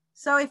Esav.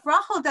 So if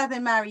Rachel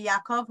doesn't marry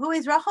Yaakov, who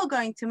is Rachel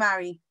going to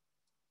marry?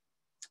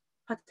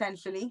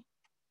 Potentially.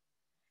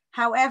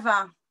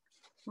 However,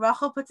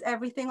 Rachel puts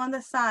everything on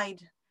the side.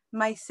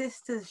 My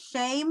sister's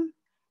shame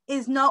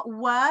is not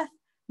worth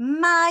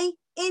my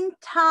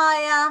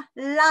entire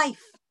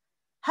life.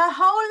 Her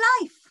whole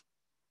life,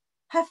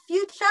 her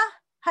future,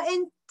 her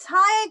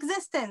entire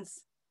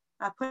existence.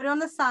 I put it on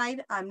the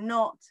side. I'm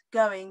not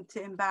going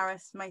to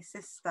embarrass my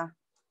sister.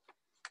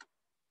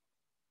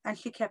 And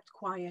she kept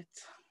quiet.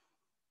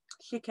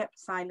 She kept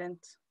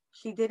silent.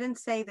 She didn't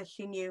say that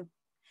she knew.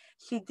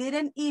 She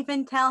didn't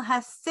even tell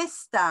her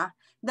sister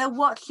that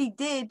what she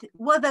did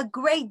was a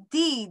great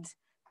deed,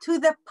 to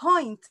the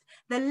point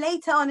that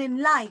later on in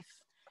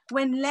life,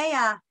 when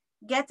Leah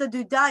get the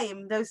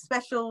dudaim, those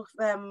special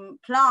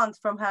plants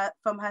from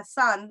her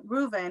son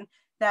Reuven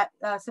that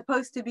are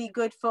supposed to be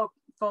good for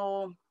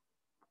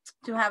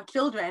to have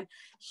children.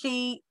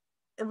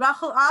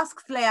 Rachel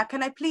asks Leah,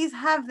 can I please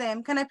have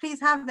them? Can I please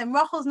have them?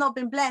 Rachel's not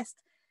been blessed.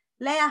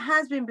 Leah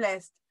has been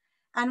blessed.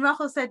 And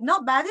Rachel said,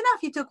 not bad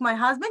enough. You took my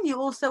husband.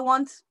 You also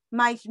want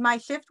my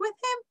shift with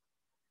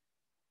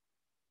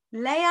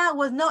him? Leah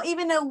was not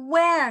even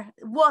aware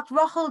what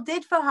Rachel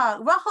did for her.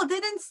 Rachel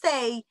didn't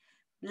say,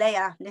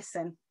 Leah,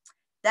 listen,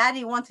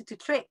 Daddy wanted to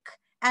trick.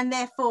 And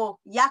therefore,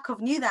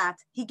 Yaakov knew that.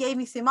 He gave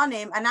me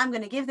simonim and I'm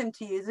going to give them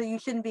to you, so you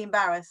shouldn't be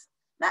embarrassed.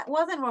 That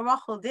wasn't what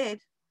Rachel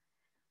did.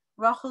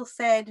 Rachel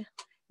said,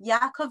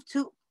 Yaakov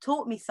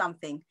taught me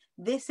something.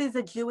 This is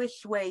a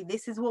Jewish way.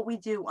 This is what we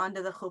do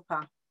under the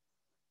chuppah.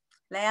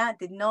 Leah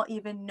did not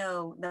even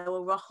know that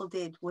what Rachel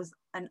did was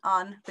an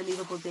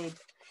unbelievable deed.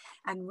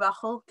 And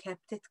Rachel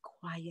kept it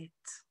quiet.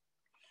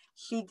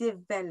 She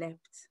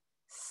developed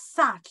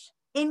such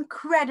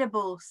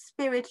incredible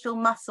spiritual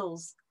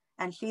muscles.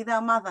 And she's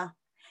our mother.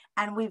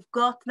 And we've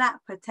got that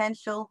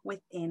potential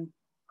within.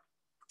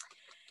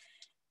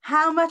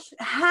 How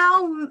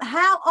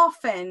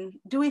often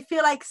do we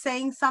feel like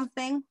saying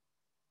something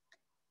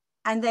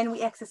and then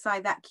we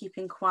exercise that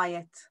keeping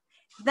quiet?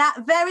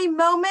 That very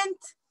moment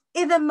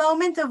is a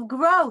moment of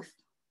growth.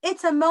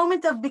 It's a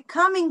moment of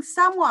becoming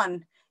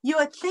someone. You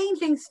are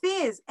changing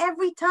spheres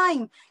every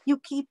time you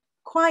keep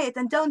quiet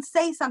and don't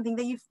say something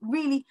that you've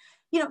really,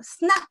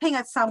 snapping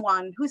at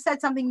someone who said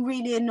something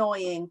really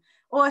annoying,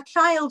 or a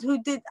child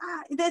who did,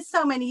 there's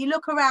so many. You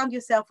look around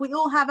yourself, we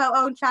all have our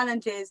own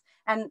challenges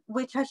and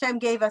which Hashem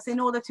gave us in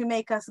order to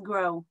make us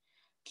grow.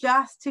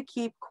 Just to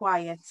keep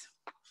quiet.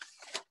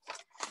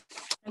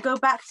 And go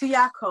back to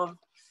Yaakov.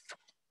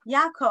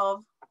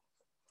 Yaakov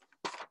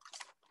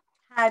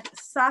had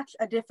such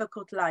a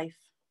difficult life.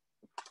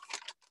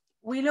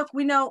 We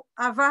know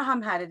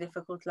Abraham had a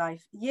difficult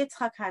life.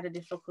 Yitzchak had a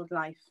difficult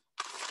life.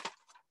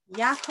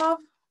 Yaakov,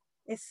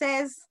 it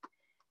says,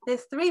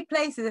 there's 3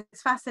 places,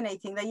 it's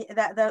fascinating,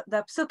 that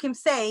the psukim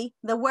say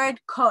the word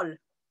kol.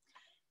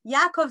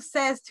 Yaakov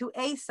says to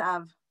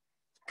Esav,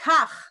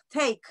 kach,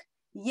 take,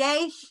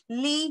 yesh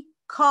li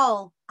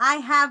kol. I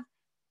have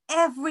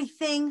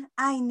everything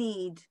I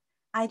need.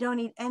 I don't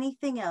need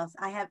anything else.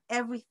 I have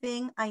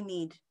everything I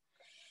need.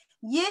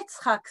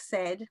 Yitzchak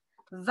said,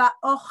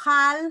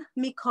 va'ochal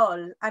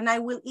mikol, and I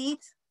will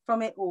eat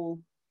from it all.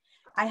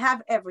 I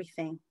have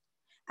everything.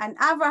 And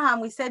Abraham,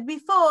 we said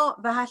before,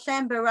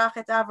 v'Hashem berach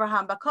et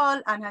Abraham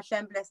bakol, and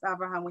Hashem blessed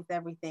Abraham with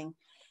everything.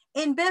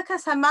 In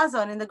Birkas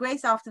Hamazon, in the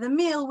grace after the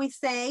meal, we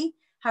say,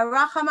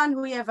 harachaman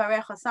hu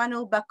yevarech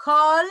osanu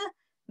bakol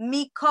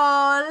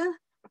mikol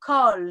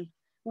kol.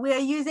 We are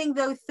using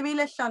those 3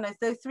 lashonos,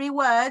 those 3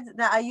 words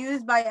that are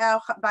used by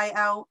our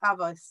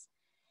avos.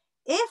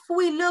 If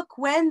we look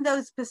when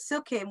those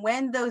pesukim,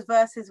 when those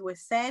verses were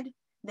said,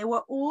 they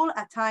were all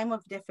a time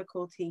of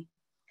difficulty.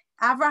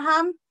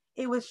 Abraham,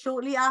 it was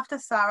shortly after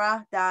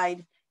Sarah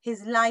died,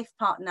 his life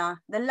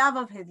partner, the love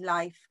of his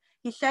life.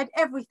 He shared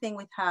everything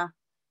with her.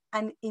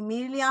 And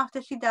immediately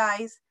after she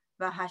dies,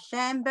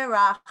 v'Hashem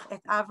berach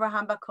et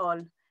Abraham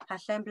bakol.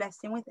 Hashem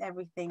blessed him with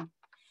everything.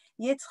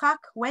 Yitzchak,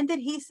 when did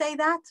he say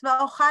that?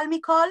 Va'ochal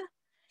mikol?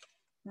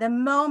 The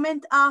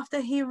moment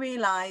after he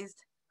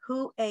realized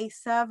who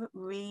Esav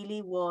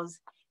really was.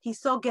 He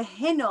saw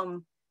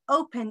Gehinnom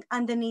opened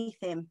underneath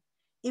him.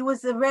 It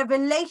was a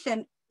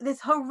revelation,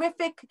 this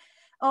horrific,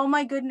 oh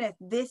my goodness,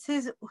 this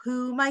is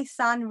who my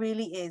son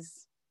really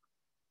is.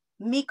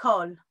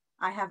 Mikol,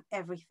 I have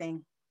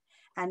everything.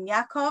 And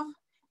Yaakov,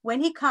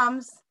 when he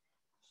comes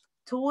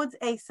towards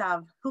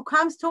Esav, who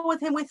comes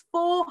towards him with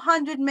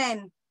 400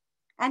 men,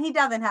 and he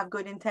doesn't have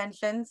good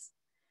intentions.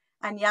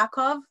 And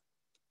Yaakov,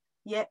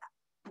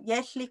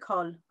 yesh li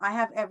kol, I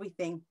have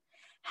everything.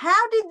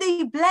 How did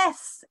they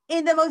bless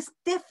in the most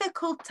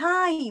difficult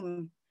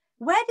time?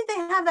 Where did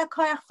they have that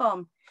koyach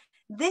from?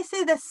 This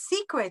is the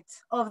secret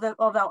of our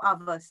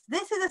avos.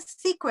 This is a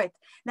secret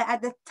that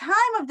at the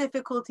time of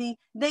difficulty,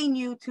 they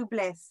knew to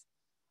bless.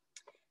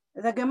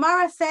 The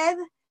Gemara said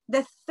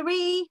the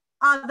 3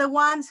 are the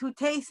ones who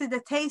tasted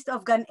the taste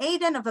of Gan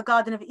Eden, of the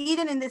Garden of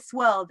Eden in this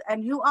world.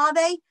 And who are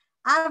they?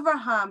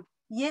 Abraham,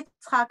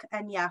 Yitzchak,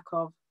 and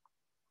Yaakov.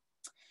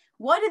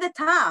 What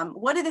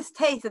did this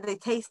taste that they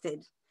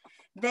tasted?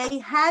 They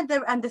had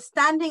the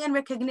understanding and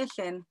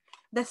recognition,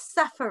 the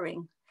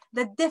suffering,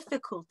 the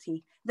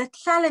difficulty, the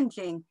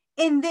challenging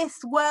in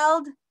this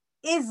world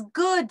is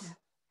good,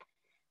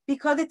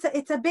 because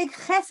it's a big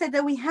chesed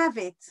that we have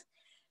it.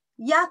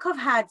 Yaakov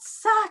had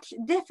such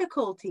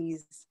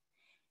difficulties.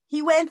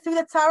 He went through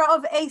the tzara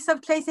of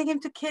Esav chasing him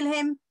to kill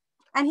him,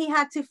 and he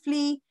had to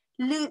flee,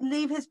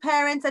 leave his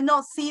parents and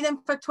not see them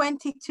for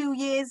 22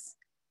 years.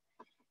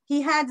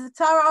 He had the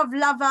tzara of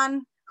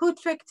Lavan, who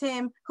tricked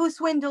him, who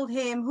swindled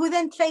him, who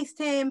then chased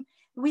him.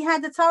 We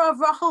had the tzara of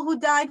Rachel, who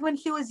died when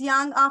she was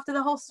young after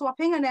the whole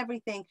swapping and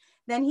everything.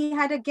 Then he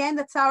had again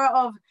the tzara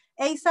of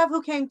Esav,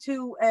 who came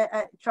to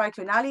try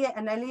to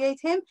annihilate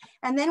him.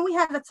 And then we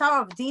have the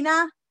tzara of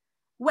Dinah.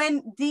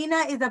 When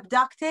Dinah is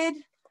abducted,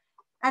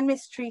 and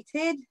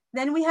mistreated.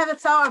 Then we have the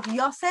Tzara of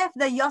Yosef.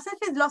 The Yosef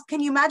is lost. Can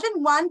you imagine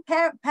one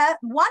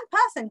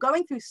person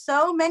going through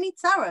so many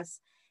tzaras?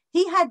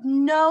 He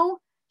didn't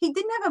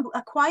have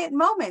a quiet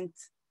moment.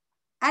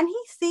 And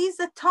he sees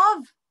the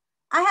Tov.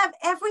 I have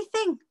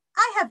everything.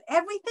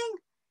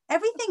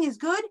 Everything is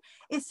good.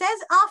 It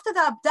says after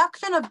the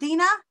abduction of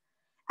Dinah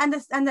and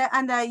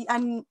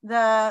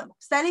the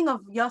selling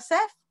of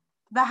Yosef,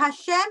 the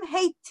Hashem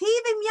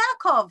heitiv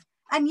Yaakov,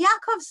 and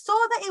Yaakov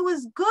saw that it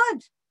was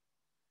good.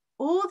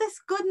 All this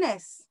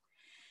goodness.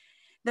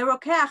 The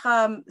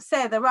Rokeach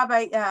said, the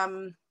Rabbi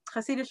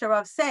Hasidic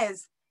Rav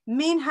says,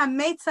 Min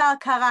hametzar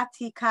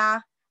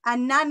karatika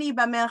anani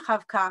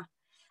b'merchavka.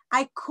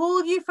 I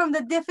called you from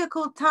the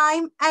difficult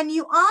time and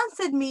you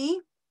answered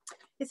me.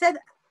 He said,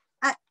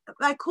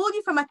 I called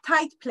you from a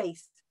tight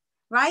place,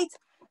 right?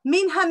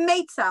 Min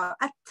hametzar,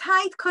 a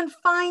tight,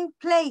 confined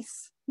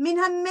place. Min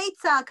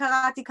hametzar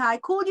karatika. I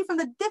called you from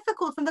the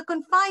difficult, from the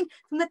confined,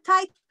 from the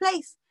tight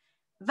place.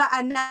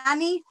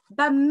 Va'anani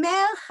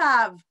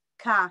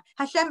b'merchavka.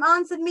 Hashem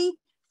answered me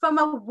from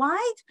a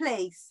wide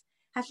place.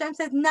 Hashem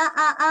said,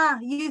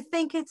 you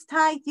think it's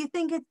tight, you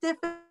think it's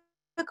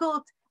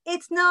difficult.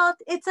 It's not,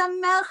 it's a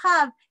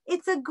merchav,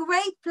 it's a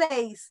great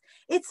place.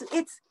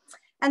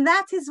 And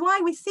that is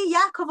why we see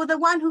Yaakov, the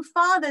one who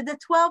fathered the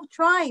 12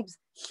 tribes,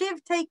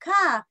 Shiv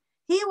Teikah.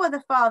 He was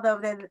the father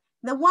of them,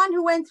 the one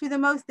who went through the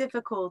most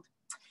difficult.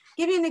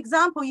 Give you an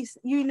example,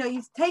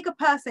 you take a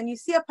person, you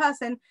see a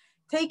person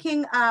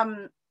taking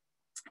a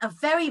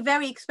very,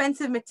 very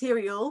expensive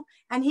material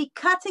and he's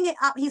cutting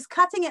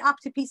it up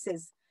to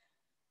pieces.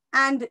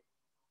 And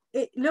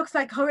it looks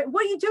like, what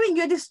are you doing?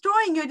 You're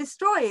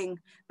destroying.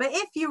 But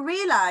if you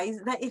realize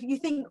that, if you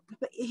think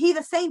he's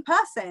the same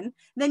person,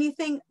 then you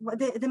think, well,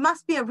 there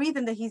must be a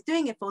reason that he's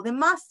doing it for. There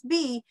must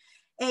be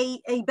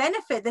a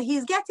benefit that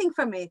he's getting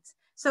from it.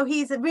 So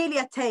he's really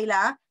a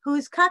tailor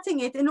who's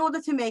cutting it in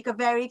order to make a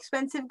very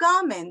expensive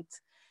garment.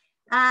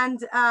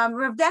 And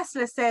Rav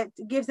Dessler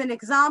gives an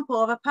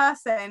example of a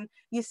person.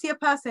 You see a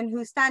person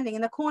who's standing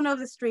in the corner of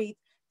the street,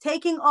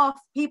 taking off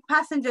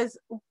passengers,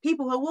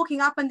 people who are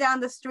walking up and down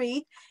the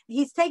street.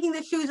 He's taking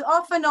the shoes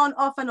off and on,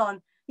 off and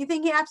on. You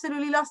think he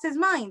absolutely lost his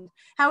mind.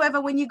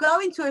 However, when you go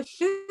into a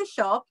shoe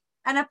shop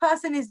and a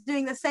person is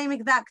doing the same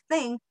exact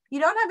thing, you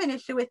don't have an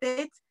issue with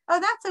it. Oh,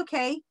 that's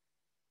okay.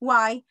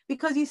 Why?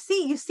 Because you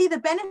see the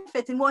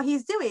benefit in what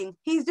he's doing.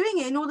 He's doing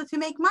it in order to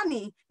make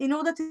money, in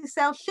order to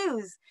sell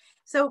shoes.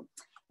 So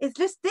it's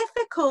just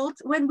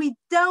difficult when we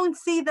don't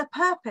see the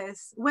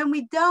purpose, when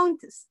we don't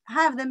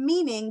have the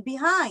meaning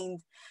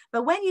behind.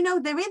 But when you know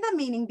there is a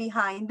meaning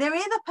behind, there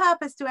is a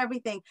purpose to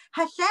everything.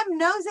 Hashem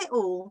knows it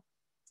all.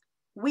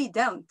 We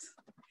don't.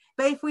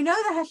 But if we know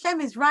that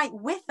Hashem is right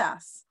with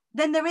us,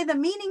 then there is a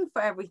meaning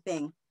for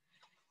everything.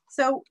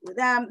 So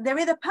there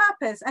is a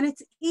purpose, and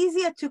it's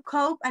easier to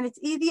cope and it's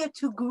easier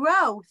to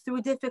grow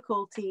through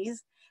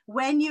difficulties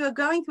when you are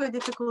going through a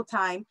difficult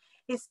time.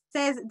 It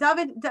says,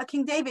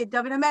 King David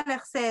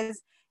HaMelech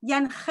says,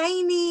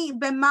 Yancheni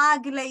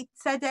b'magle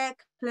tzedek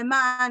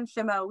leman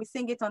shemo. We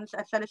sing it on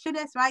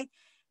Shalashudes, right?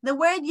 The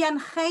word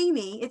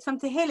Yancheni, it's from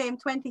Tehillim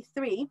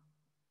 23.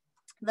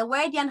 The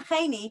word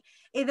Yancheni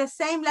is the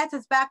same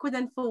letters backward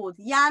and forward.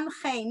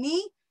 Yancheni,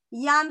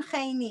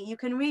 Yancheni. You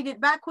can read it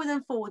backwards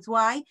and forwards.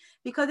 Why?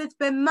 Because it's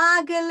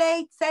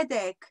b'magle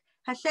tzedek.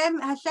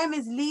 Hashem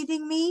is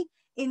leading me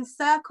in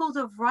circles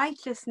of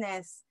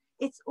righteousness.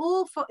 It's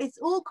all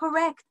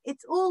correct.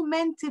 It's all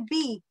meant to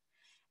be.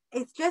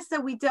 It's just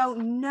that we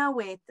don't know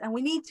it, and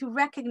we need to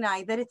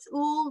recognize that it's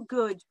all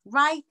good.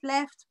 Right,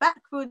 left,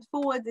 backward,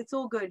 forward, it's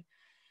all good.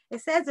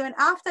 It says that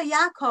after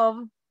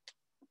Yaakov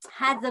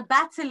had the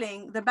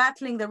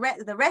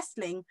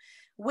wrestling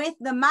with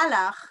the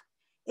Malach,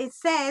 it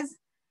says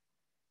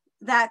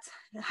that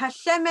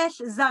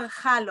Hashemesh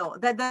zarchalo,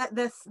 that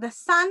the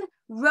sun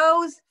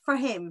rose for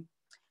him.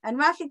 And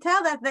Rashi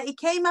tells us that he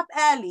came up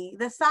early.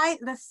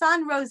 The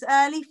sun rose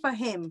early for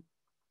him,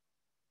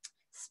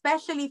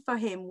 especially for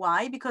him.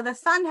 Why? Because the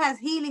sun has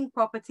healing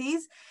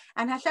properties,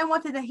 and Hashem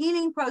wanted the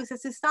healing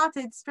process to start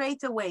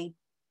straight away.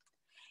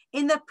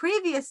 In the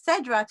previous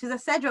Sedra, to the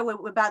Sedra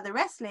about the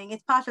wrestling,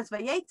 it's Parshas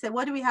Vayetze.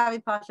 What do we have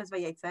in Parshas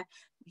Vayetze?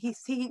 He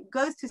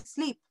goes to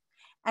sleep,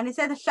 and it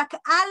says,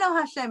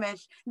 Shak'alo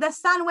Hashemesh, the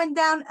sun went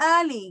down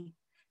early.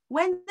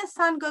 When the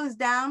sun goes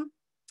down,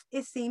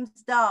 it seems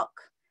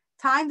dark.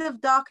 Times of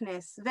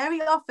darkness.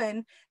 Very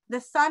often the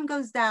sun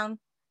goes down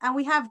and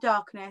we have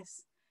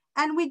darkness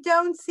and we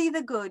don't see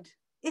the good.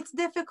 It's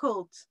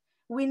difficult.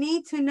 We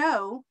need to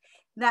know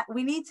that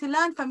we need to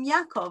learn from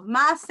Yaakov.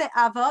 Maaseh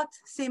avot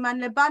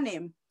siman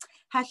lebanim.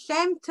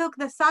 Hashem took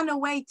the sun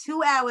away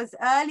 2 hours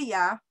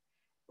earlier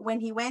when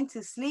he went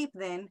to sleep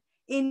then,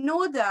 in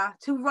order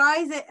to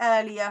rise it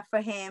earlier for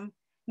him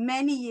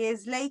many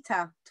years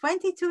later.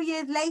 22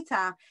 years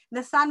later,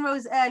 the sun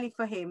rose early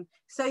for him.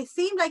 So it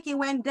seemed like it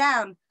went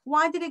down.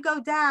 Why did it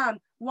go down?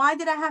 Why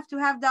did I have to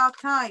have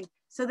dark times?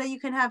 So that you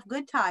can have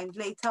good times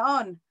later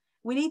on.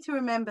 We need to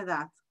remember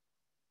that.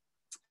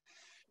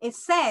 It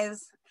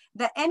says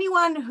that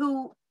anyone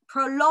who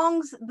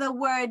prolongs the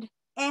word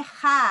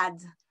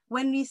echad,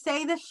 when you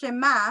say the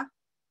Shema,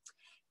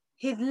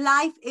 his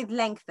life is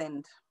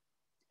lengthened.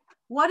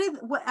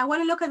 I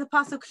want to look at the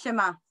pasuk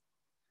Shema.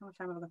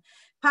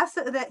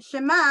 The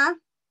Shema,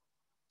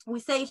 we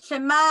say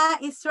Shema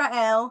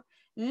Israel,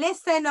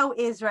 listen, O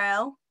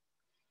Israel,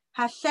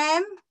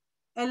 Hashem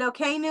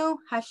Elokeinu,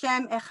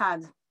 Hashem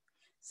Echad.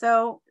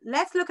 So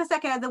let's look a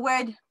second at the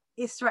word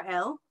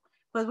Israel,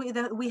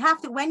 because we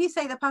have to, when you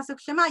say the pasuk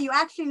Shema, you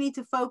actually need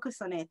to focus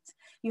on it.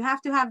 You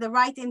have to have the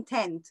right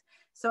intent.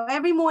 So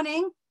every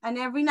morning and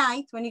every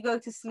night when you go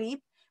to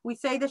sleep, we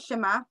say the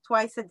Shema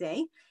twice a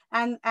day,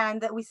 and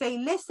that we say,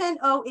 listen,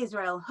 O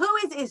Israel. Who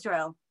is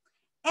Israel?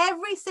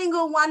 Every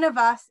single one of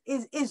us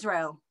is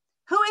Israel.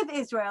 Who is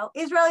Israel?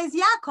 Israel is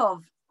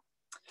Yaakov.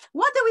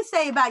 What do we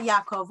say about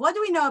Yaakov? What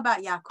do we know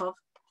about Yaakov?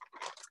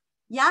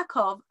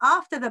 Yaakov,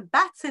 after the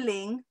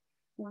battling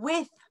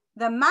with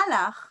the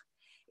Malach,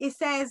 it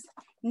says,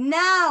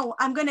 now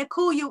I'm going to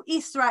call you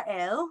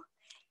Israel,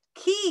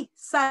 ki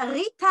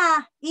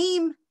sarita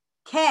im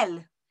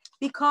kel,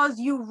 because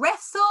you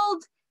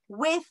wrestled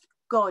with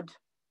God.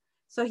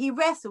 So he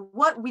wrestled.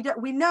 What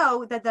we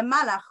know that the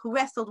Malach who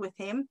wrestled with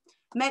him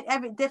met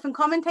different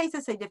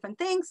commentators say different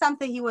things.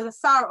 Something he was a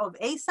sar of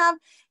Esav.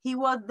 He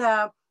was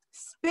the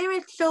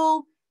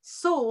spiritual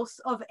source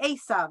of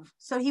Esav.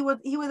 So he was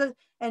he was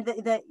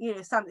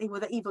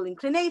the evil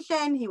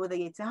inclination. He was a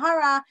Yetzer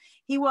Hara.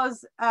 He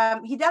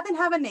doesn't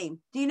have a name.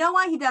 Do you know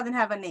why he doesn't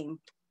have a name?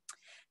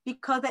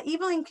 Because the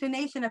evil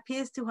inclination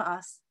appears to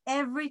us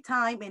every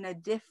time in a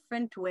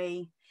different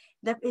way.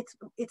 That it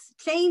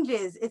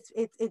changes,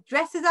 it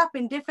dresses up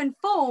in different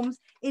forms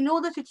in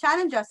order to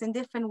challenge us in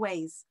different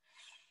ways.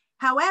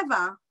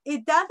 However,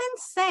 it doesn't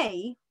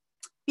say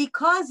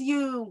because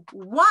you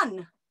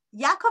won.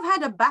 Yaakov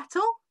had a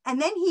battle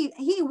and then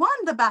he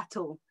won the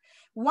battle.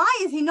 Why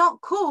is he not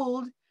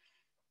called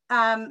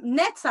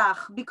Netzach,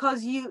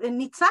 because you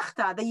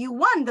Nitzachta, that you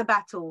won the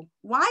battle?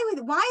 Why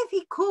is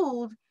he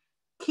called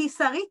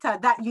Kisarita,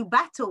 that you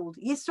battled?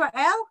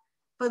 Yisrael,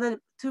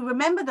 to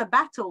remember the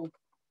battle.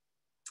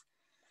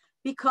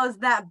 Because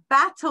that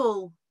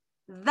battle,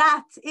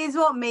 that is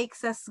what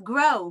makes us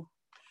grow.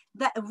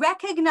 That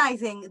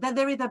recognizing that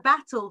there is a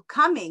battle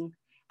coming,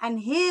 and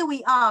here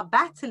we are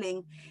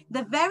battling,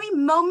 the very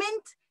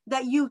moment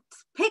that you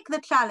pick the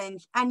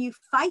challenge and you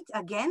fight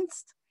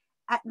against,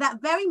 at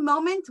that very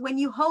moment when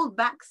you hold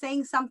back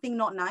saying something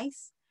not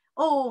nice,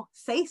 or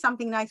say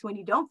something nice when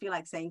you don't feel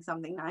like saying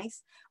something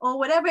nice, or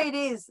whatever it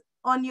is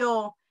in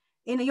your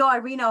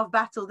arena of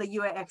battle that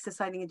you are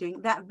exercising and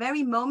doing, that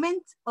very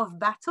moment of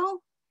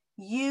battle,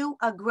 you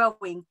are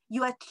growing.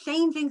 You are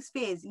changing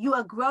spheres. You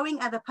are growing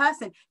as a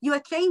person. You are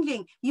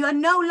changing. You are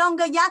no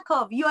longer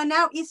Yaakov. You are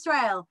now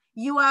Israel.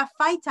 You are a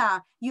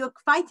fighter. You are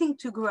fighting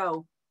to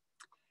grow.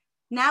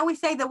 Now we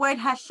say the word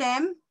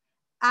Hashem,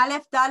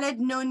 Aleph, Daled,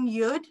 Nun,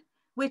 Yud,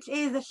 which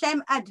is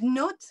Hashem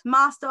Adnut,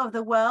 master of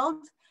the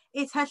world.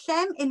 It's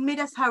Hashem in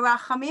Midas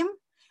Harachamim,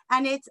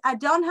 and it's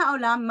Adon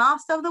Ha'olam,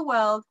 master of the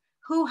world,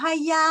 who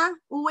Haya,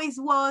 always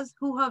was,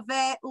 who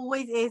Haveh,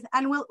 always is,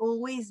 and will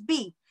always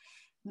be.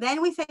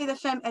 Then we say the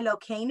Shem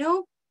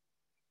Elokeinu.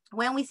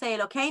 When we say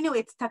Elokeinu,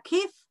 it's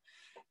Takif,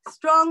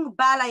 strong,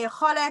 Bala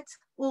Yecholet,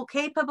 all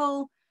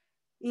capable,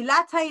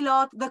 Ilat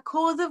Hailot, the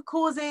cause of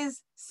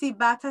causes,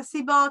 Sibat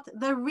HaSibot,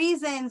 the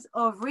reasons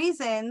of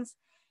reasons,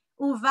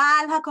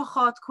 Uval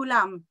HaKochot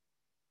Kulam.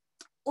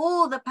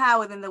 All the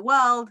powers in the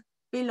world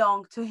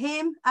belong to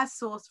him, as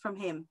sourced from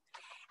him.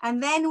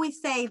 And then we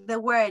say the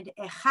word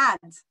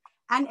Echad.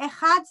 And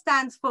Echad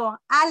stands for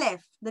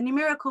Aleph, the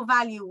numerical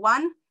value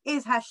 1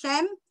 is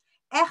Hashem.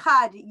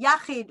 Echad,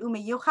 Yachid,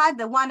 Umiyuchad,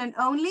 the one and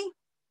only,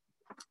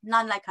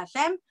 none like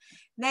Hashem.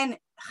 Then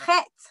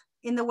Chet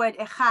in the word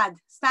Echad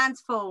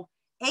stands for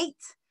 8,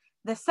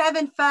 the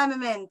 7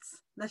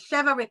 firmaments, the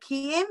Sheva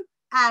Rekiim,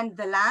 and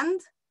the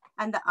land,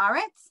 and the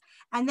Aretz.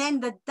 And then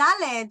the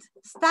Daled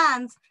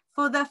stands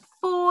for the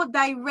 4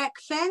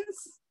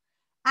 directions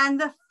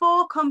and the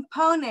 4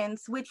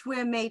 components which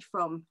we're made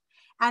from.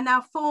 And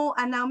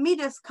our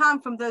midas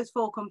come from those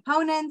 4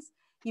 components.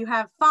 You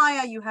have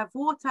fire, you have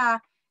water,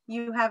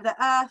 you have the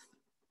earth,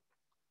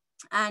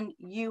 and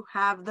you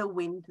have the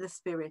wind, the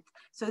spirit.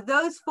 So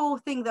those 4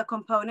 things are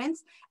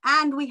components,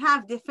 and we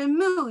have different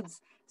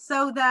moods.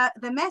 So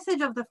the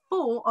message of the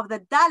 4 of the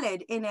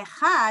Daled in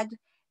Echad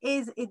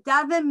is it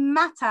doesn't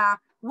matter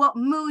what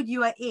mood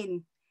you are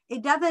in.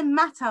 It doesn't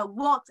matter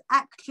what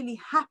actually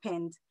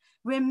happened.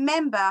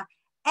 Remember,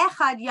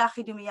 Echad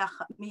Yachid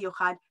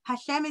Miyuchad,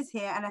 Hashem is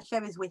here and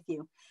Hashem is with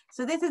you.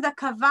 So this is a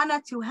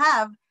kavana to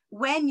have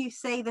when you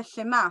say the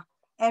Shema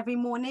every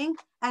morning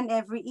and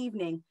every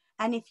evening.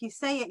 And if you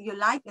say it, your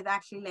life is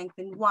actually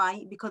lengthened.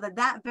 Why? Because at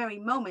that very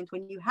moment,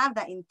 when you have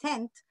that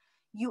intent,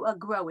 you are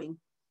growing.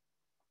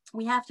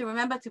 We have to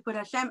remember to put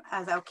Hashem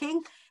as our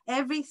king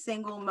every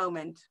single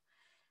moment.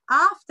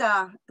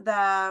 After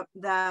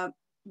the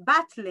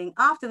battling,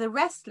 after the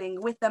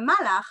wrestling with the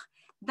Malach,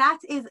 that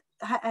is,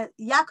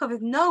 Yaakov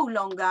is no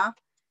longer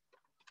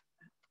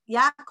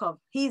Yaakov.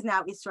 He's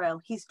now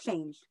Israel. He's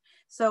changed.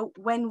 So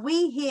when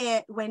we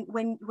hear,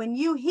 when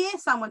you hear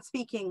someone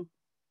speaking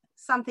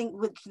something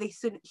which they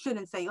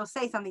shouldn't say, or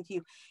say something to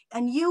you,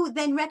 and you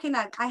then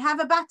recognize, I have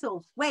a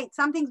battle, wait,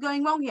 something's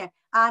going wrong here,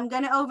 I'm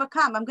going to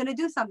overcome, I'm going to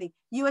do something,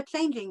 you are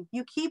changing,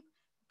 you keep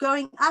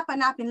going up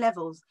and up in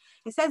levels.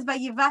 It says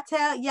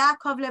Vayivater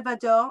Yaakov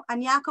levado,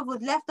 and Yaakov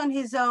was left on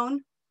his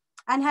own,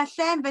 and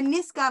Hashem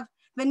v'niskav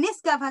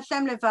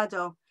Hashem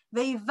levado,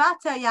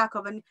 Vayivater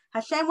Yaakov, and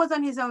Hashem was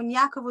on his own,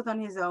 Yaakov was on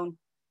his own.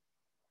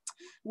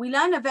 We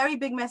learn a very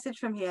big message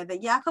from here,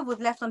 that Yaakov was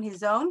left on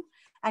his own,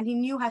 and he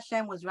knew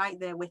Hashem was right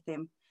there with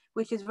him,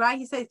 which is right.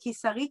 He says, Ki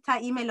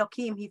sarita im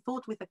Elokim, he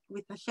fought with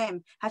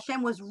Hashem.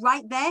 Hashem was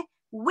right there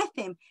with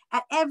him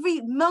at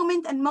every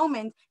moment and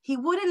moment. He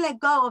wouldn't let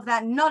go of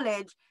that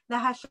knowledge that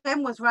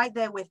Hashem was right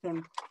there with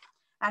him.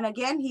 And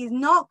again, he's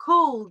not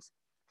called,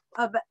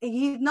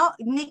 he's not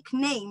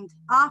nicknamed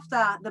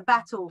after the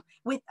battle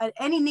with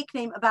any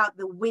nickname about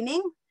the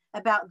winning,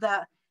 about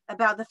the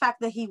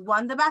fact that he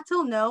won the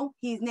battle. No,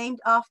 he's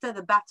named after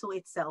the battle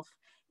itself.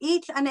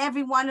 Each and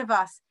every one of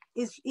us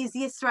is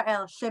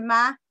Yisrael,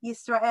 Shema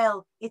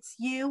Yisrael. It's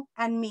you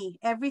and me,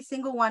 every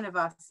single one of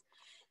us.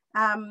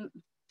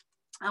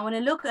 I want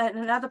to look at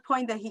another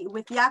point that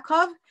with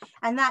Yaakov,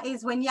 and that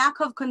is when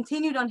Yaakov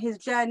continued on his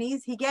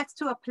journeys, he gets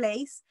to a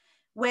place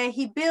where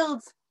he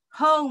builds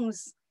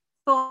homes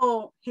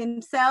for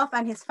himself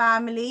and his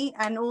family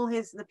and all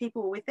the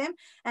people with him.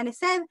 And it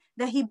said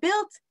that he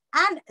built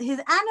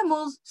his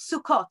animals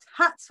sukkot,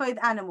 huts for his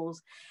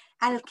animals.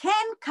 Al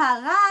ken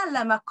kara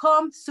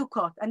lamakom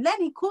sukkot, and then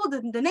he called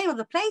the name of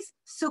the place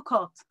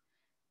Sukkot.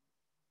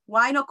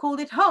 Why not call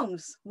it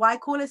homes? Why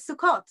call it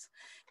Sukkot?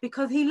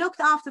 Because he looked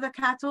after the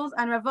cattle,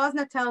 and Rav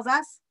Wosner tells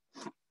us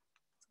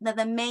that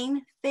the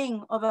main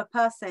thing of a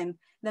person,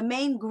 the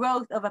main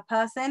growth of a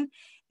person,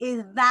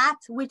 is that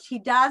which he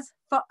does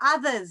for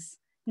others,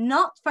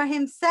 not for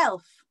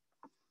himself.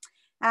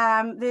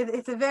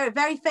 It's a very,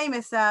 very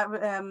famous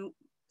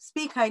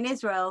speaker in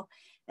Israel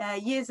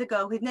years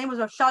ago. His name was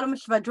Rav Shalom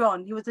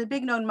Shvadron. He was a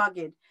big known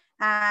Maggid,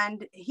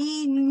 and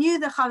he knew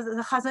the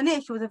Chazon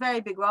Ish, who was a very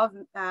big Rav,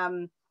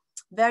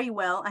 very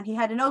well, and he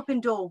had an open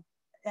door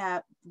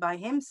by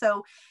him.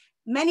 So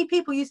many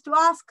people used to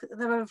ask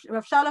the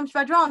Rav Shalom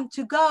Shvadron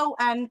to go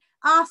and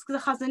ask the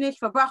Chazon Ish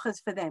for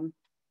brachas for them.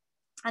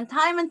 And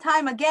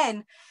time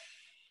again,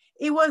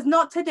 it was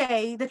not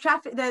today. The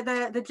traffic,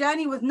 the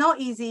journey was not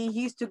easy.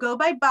 He used to go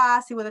by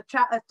bus. He was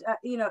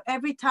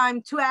every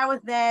time 2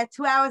 hours there,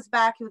 2 hours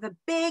back. It was a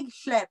big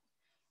schlep.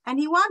 And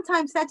he one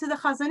time said to the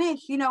Chazon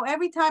Ish,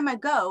 every time I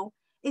go,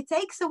 it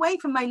takes away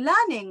from my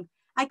learning.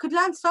 I could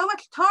learn so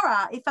much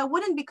Torah if I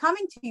wouldn't be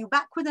coming to you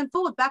backwards and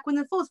forwards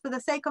for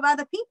the sake of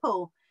other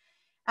people.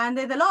 And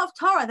there's a lot of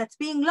Torah that's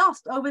being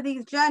lost over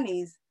these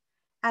journeys.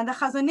 And the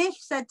Chazon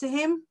Ish said to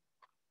him,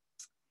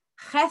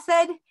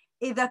 Chesed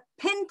is a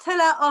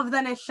pintala of the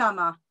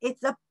neshama.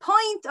 It's a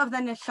point of the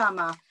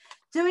neshama.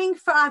 Doing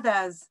for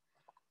others.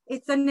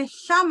 It's a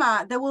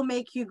neshama that will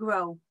make you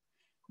grow.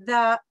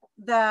 The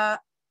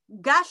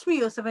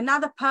gashmius of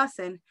another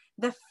person,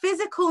 the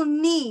physical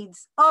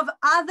needs of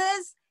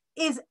others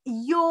is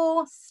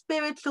your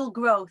spiritual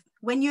growth.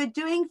 When you're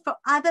doing for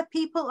other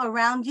people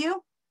around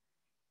you,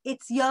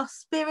 it's your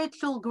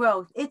spiritual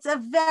growth. It's a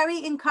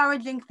very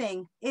encouraging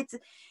thing. It's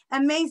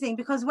amazing,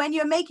 because when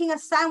you're making a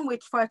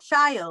sandwich for a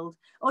child,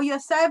 or you're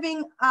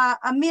serving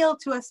a meal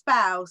to a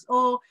spouse,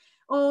 or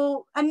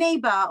a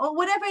neighbor, or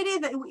whatever it is,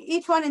 that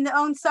each one in their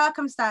own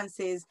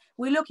circumstances,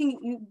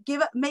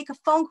 make a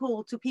phone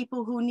call to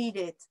people who need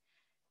it.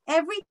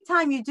 Every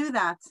time you do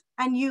that,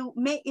 and you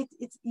make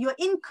you're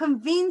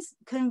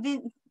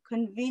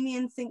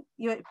conveniencing,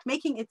 you're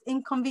making it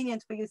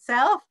inconvenient for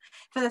yourself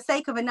for the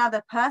sake of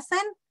another person,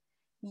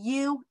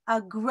 you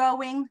are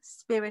growing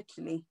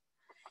spiritually.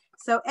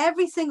 So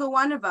every single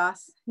one of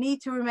us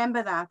need to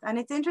remember that. And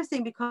it's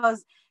interesting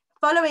because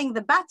following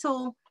the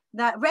battle,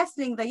 that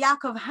wrestling that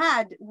Yaakov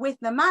had with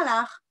the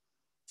Malach,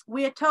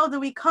 we are told that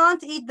we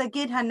can't eat the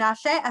Gid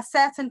Hanashe, a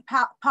certain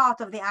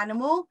part of the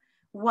animal.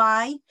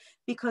 Why?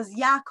 Because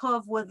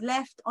Yaakov was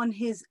left on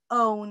his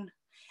own.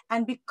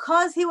 And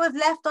because he was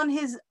left on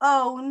his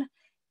own,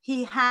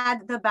 he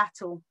had the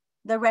battle,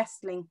 the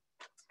wrestling.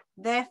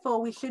 Therefore,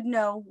 we should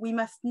know we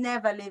must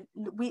never live,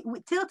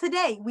 till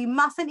today, we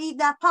mustn't eat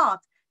that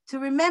part, to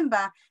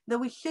remember that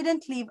we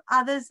shouldn't leave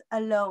others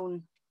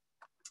alone.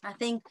 I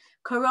think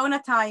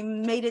Corona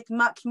time made it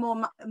much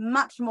more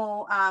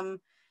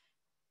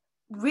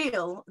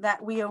real,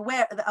 that we are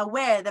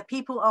aware that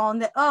people are on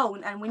their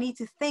own, and we need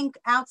to think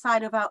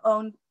outside of our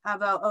own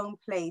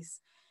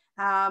place.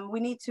 We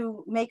need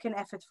to make an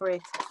effort for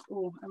it.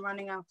 Oh, I'm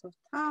running out of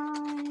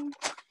time.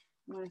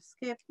 I'm going to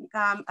skip.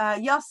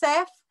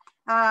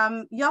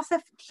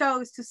 Yosef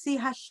chose to see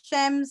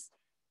Hashem's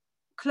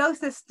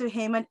closest to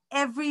him at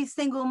every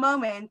single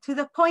moment, to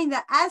the point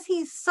that as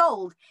he's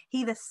sold,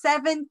 he's a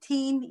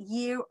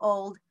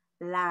 17-year-old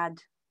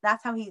lad.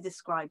 That's how he's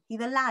described. He's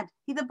a lad.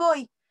 He's a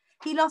boy.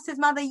 He lost his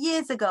mother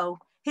years ago.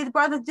 His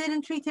brother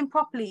didn't treat him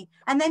properly,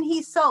 and then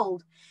he's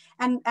sold.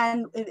 And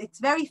it's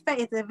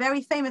a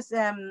very famous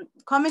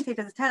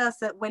commentator to tell us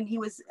that when he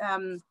was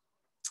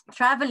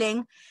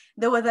traveling,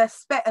 there was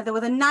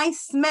a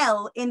nice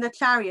smell in the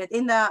chariot,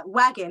 in the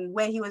wagon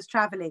where he was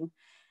traveling.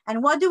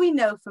 And what do we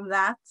know from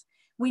that?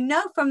 We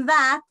know from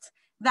that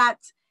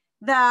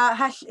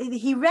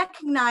he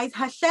recognized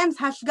Hashem's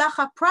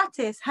hashgacha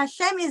pratis.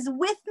 Hashem is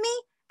with me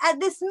at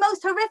this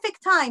most horrific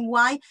time.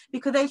 Why?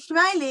 Because the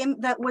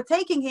Ishmaelim that were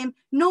taking him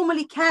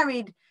normally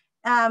carried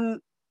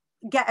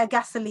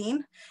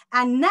gasoline,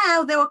 and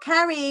now they were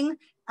carrying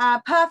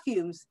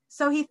perfumes.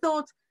 So he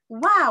thought,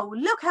 wow,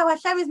 look how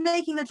Hashem is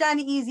making the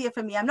journey easier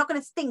for me. I'm not going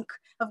to stink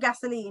of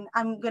gasoline.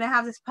 I'm going to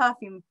have this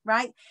perfume,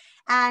 right?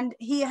 And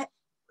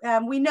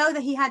we know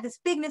that he had this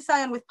big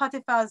nisayon with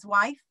Potiphar's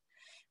wife,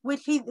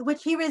 which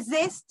he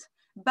resists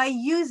by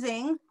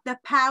using the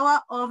power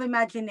of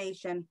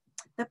imagination.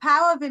 The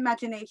power of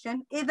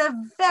imagination is a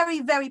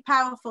very, very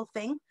powerful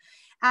thing.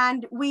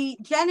 And we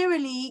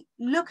generally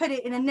look at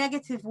it in a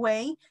negative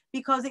way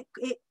because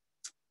it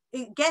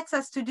gets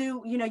us to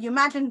do, you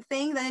imagine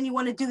things and then you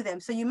want to do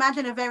them. So you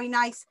imagine a very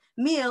nice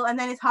meal and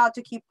then it's hard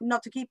to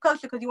not to keep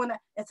kosher because you want to,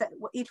 it's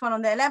each one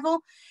on their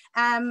level.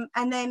 And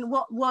then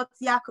what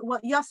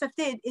Yosef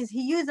did is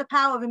he used the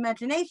power of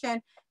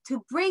imagination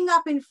to bring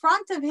up in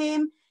front of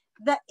him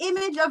the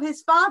image of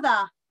his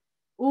father.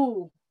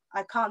 Ooh,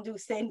 I can't do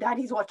sin,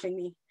 daddy's watching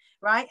me,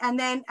 right? And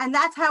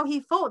that's how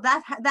he fought.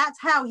 That's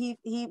how he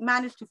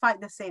managed to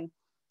fight the sin.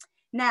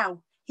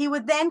 Now, he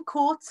was then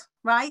caught,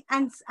 right?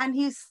 And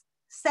he's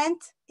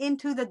sent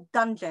into the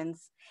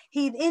dungeons.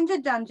 He's in the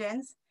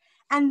dungeons,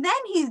 and then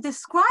he's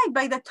described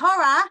by the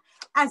Torah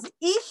as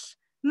Ish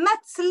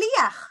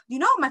Matzliach. Do you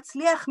know what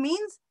Matzliach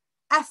means?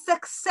 A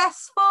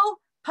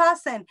successful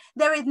person.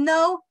 There is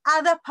no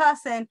other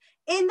person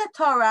in the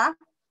Torah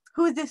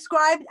who is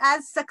described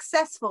as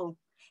successful.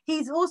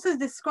 He's also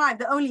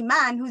described, the only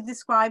man who's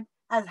described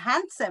as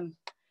handsome.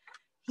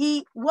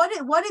 What is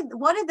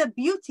the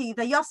beauty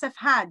that Yosef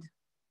had?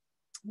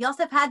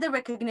 Yosef had the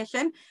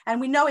recognition, and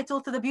we know it's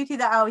also the beauty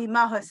that our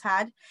Imahos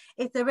had.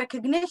 It's the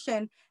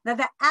recognition that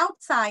the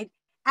outside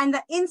and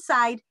the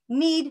inside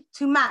need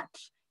to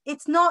match.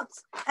 It's not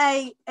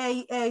a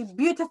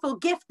beautiful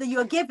gift that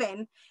you're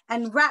given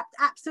and wrapped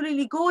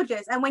absolutely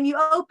gorgeous, and when you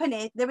open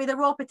it, there is a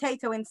raw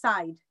potato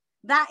inside.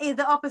 That is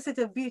the opposite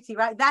of beauty,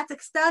 right? That's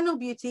external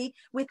beauty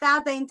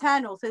without the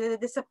internal, so the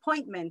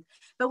disappointment.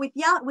 But with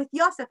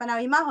Yosef and our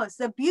Imahos,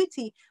 the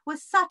beauty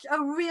was such a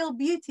real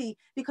beauty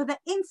because the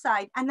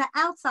inside and the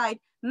outside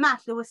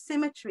matched. There was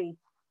symmetry.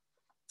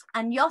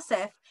 And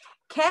Yosef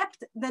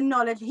kept the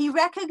knowledge. He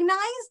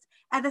recognized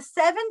as a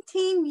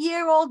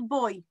 17-year-old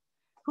boy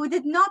who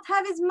did not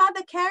have his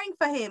mother caring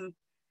for him.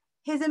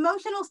 His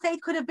emotional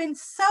state could have been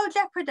so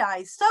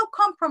jeopardized, so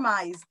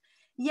compromised.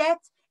 Yet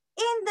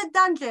in the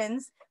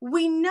dungeons,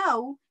 we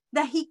know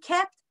that he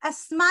kept a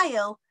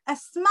smile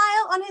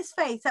on his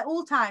face at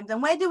all times.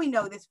 And where do we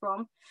know this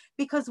from?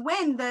 Because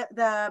when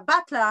the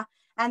butler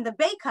and the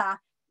baker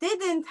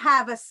didn't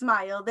have a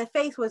smile, their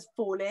face was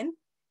fallen,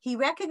 he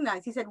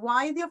recognized, he said,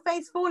 why is your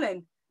face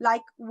fallen?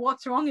 Like,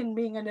 what's wrong in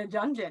being in a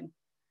dungeon,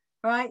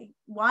 right?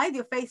 Why is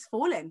your face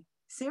fallen?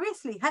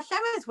 Seriously, Hashem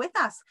is with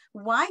us.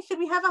 Why should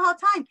we have a hard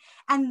time?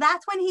 And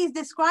that's when he's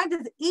described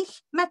as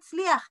Ish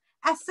Matzliach,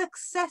 a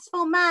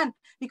successful man,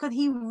 because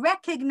he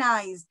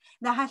recognized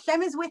that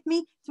Hashem is with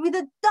me through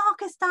the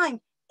darkest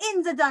time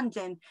in the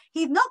dungeon.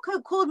 He's not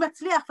called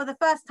Matzliach for the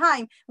first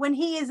time when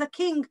he is a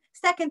king,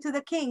 second to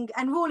the king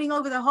and ruling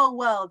over the whole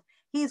world.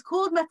 He is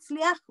called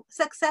Matzliach,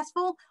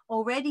 successful,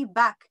 already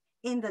back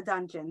in the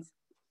dungeons.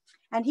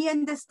 And he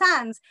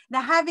understands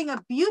that having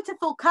a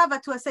beautiful cover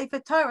to a Sefer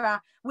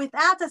Torah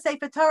without a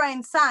Sefer Torah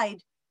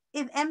inside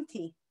is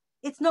empty.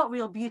 It's not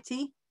real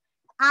beauty.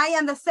 I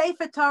am the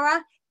Sefer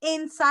Torah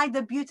inside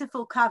the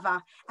beautiful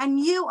cover. And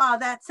you are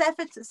that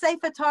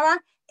Sefer Torah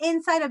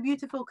inside a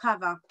beautiful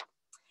cover.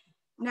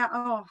 Now,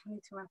 I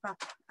need to wrap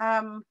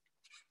up.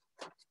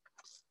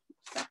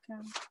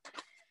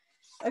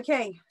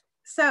 Okay,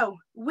 so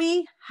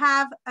we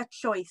have a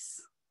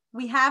choice.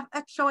 We have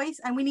a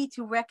choice, and we need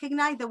to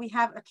recognize that we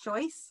have a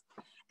choice.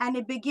 And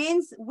it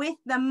begins with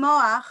the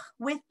moach,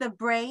 with the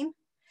brain.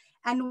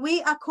 And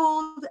we are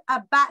called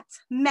a bat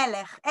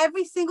melech.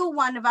 Every single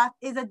one of us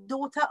is a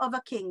daughter of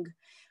a king.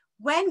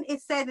 When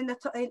it said in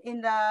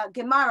the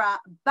Gemara,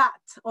 bat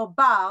or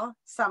bar,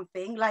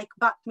 something like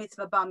bat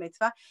mitzvah, bar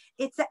mitzvah,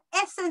 it's the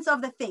essence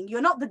of the thing.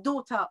 You're not the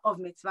daughter of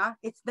mitzvah.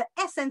 It's the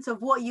essence of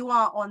what you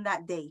are on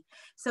that day.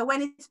 So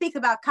when it speaks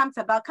about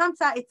kamsa, bar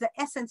kamsa, it's the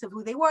essence of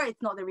who they were.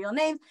 It's not the real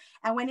names.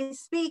 And when it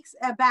speaks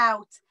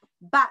about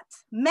bat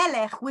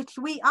melech, which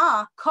we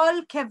are,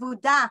 kol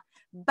kevuda,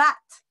 bat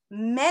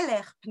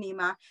melech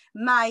pnima,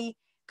 my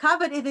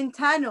covered is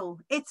internal.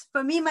 It's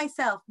for me,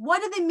 myself.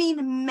 What does it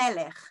mean,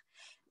 melech?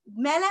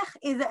 Melech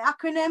is the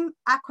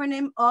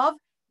acronym of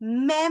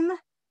Mem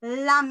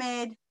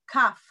Lamed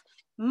Kaf.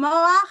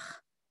 Moach,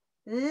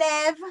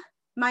 Lev,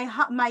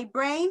 my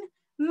brain,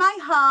 my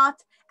heart,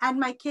 and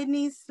my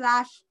kidneys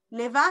 /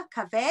 liver,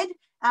 kaved,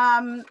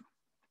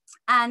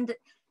 and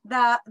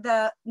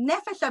the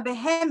nefesh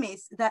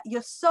behemis, that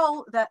your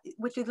soul,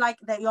 which is like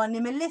that your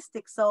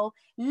animalistic soul,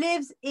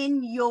 lives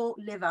in your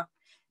liver.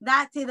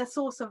 That is the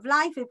source of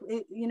life.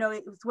 You know,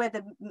 it's where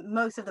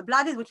most of the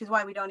blood is, which is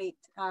why we don't eat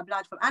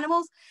blood from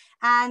animals.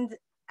 And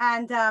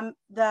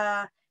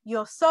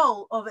your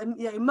soul of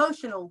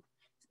emotional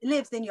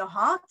lives in your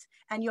heart,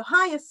 and your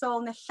higher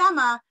soul,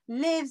 neshama,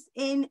 lives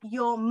in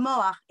your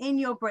moach, in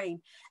your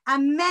brain. A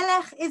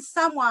melech is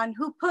someone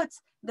who puts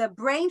the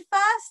brain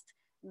first,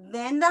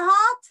 then the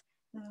heart,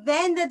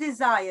 then the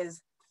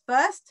desires.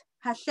 First,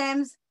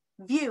 Hashem's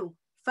view.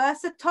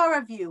 First, the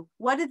Torah view.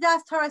 What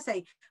does Torah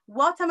say?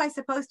 What am I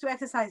supposed to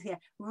exercise here?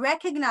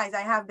 Recognize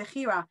I have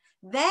Bechira.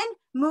 Then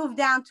move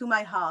down to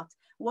my heart.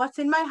 What's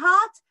in my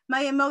heart?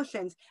 My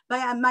emotions.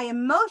 My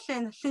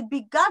emotions should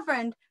be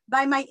governed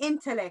by my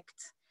intellect.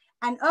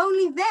 And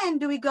only then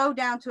do we go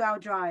down to our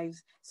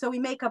drives. So we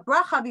make a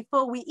bracha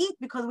before we eat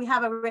because we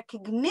have a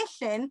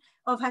recognition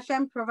of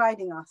Hashem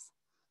providing us.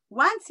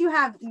 Once you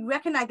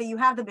recognize that you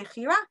have the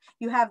Bechira,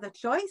 you have the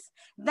choice,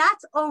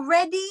 that's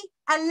already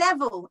a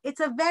level. It's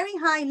a very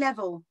high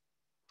level.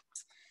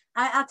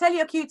 I'll tell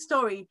you a cute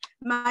story.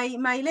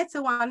 My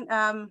little one,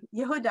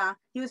 Yehuda,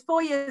 he was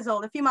 4 years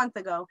old a few months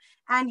ago,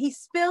 and he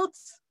spilled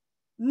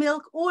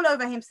milk all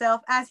over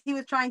himself as he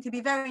was trying to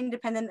be very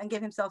independent and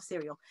give himself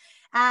cereal.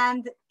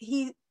 And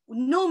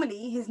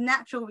normally his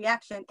natural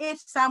reaction, if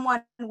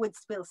someone would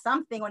spill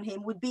something on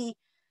him, would be,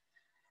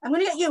 I'm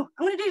going to get you.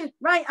 I'm going to do it.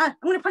 Right. I'm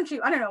going to punch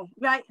you. I don't know.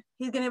 Right.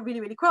 He's going to really,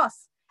 really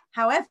cross.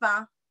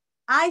 However,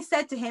 I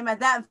said to him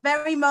at that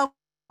very moment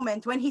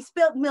when he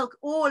spilled milk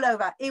all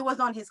over, it was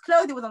on his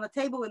clothes, it was on the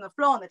table, on the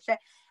floor, on the chair.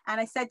 And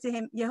I said to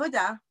him,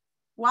 Yehuda,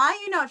 why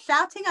are you not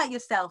shouting at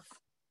yourself?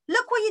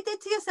 Look what you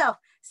did to yourself.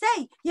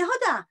 Say,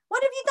 Yehuda,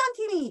 what have you done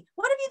to me?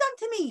 What have you done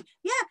to me?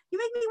 Yeah, you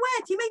made me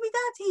wet. You made me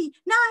dirty.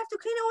 Now I have to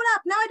clean it all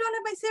up. Now I don't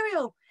have my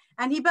cereal.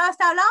 And he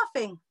burst out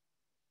laughing.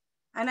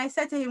 And I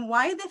said to him,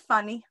 why is it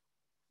funny?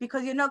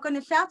 Because you're not going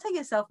to shout at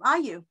yourself, are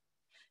you?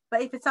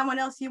 But if it's someone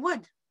else, you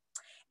would.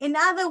 In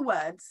other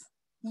words,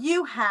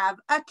 you have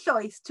a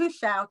choice to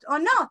shout or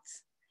not.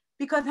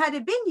 Because had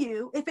it been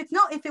you, if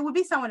it would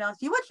be someone else,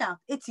 you would shout.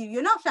 It's you,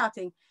 you're not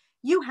shouting.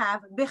 You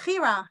have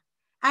Bechira.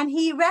 And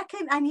he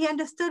reckoned and he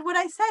understood what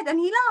I said and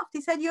he laughed.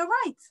 He said, you're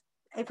right.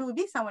 If it would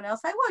be someone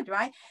else, I would,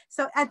 right?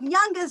 So as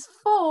young as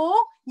 4,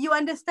 you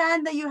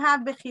understand that you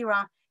have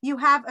Bechira. You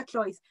have a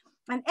choice.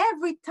 And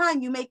every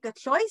time you make a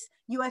choice,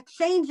 you are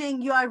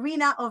changing your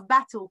arena of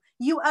battle.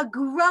 You are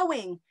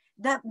growing.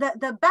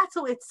 The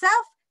battle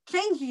itself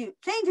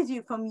changes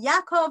you from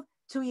Yaakov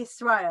to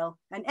Israel.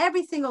 And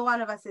every single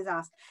one of us is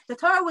asked. The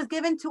Torah was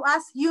given to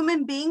us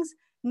human beings,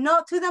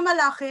 not to the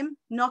Malachim,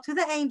 not to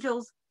the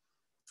angels.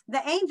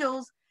 The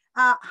angels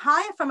are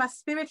higher from us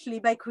spiritually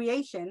by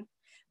creation,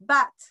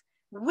 but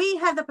we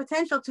have the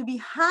potential to be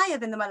higher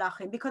than the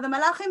Malachim because the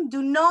Malachim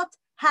do not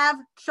have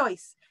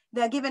choice.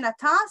 They're given a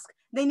task,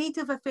 they need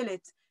to fulfill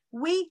it.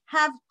 We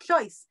have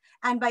choice.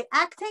 And by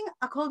acting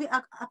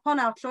upon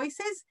our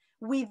choices,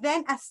 we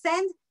then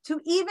ascend to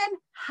even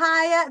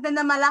higher than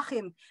the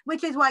Malachim,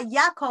 which is why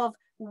Yaakov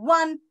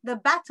won the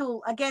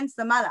battle against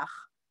the Malach.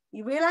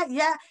 You realize?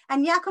 Yeah.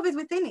 And Yaakov is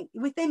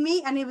within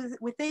me, and it was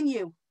within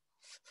you.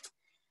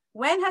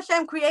 When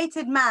Hashem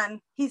created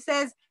man, he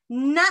says,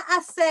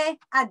 Na'aseh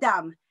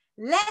Adam.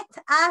 Let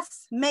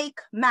us make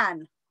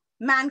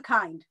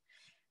mankind.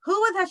 Who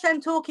was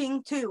Hashem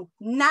talking to?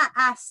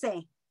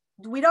 Na'aseh.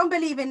 We don't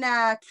believe in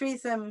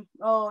threesome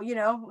or,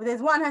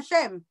 there's one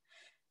Hashem.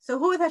 So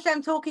who is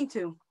Hashem talking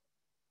to?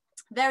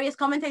 Various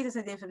commentators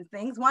say different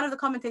things. One of the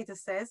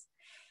commentators says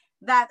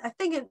that, I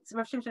think it's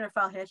Rav Shimshon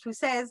Raphael Hirsch, who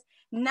says,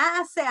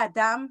 Na'aseh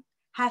Adam,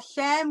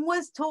 Hashem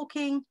was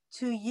talking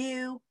to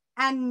you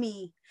and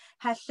me.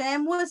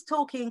 Hashem was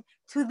talking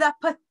to the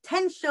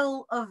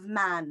potential of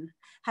man.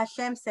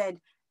 Hashem said,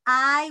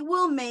 I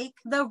will make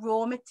the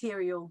raw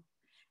material.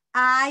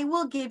 I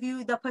will give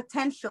you the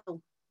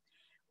potential.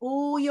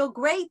 All your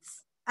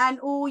greats and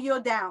all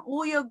your down,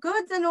 all your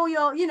goods and all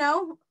your,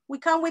 we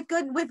come with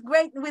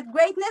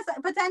greatness,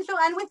 potential,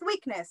 and with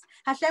weakness.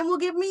 Hashem will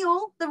give me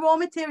all the raw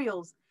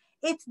materials.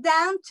 It's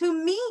down to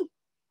me.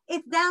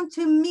 It's down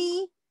to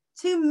me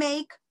to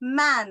make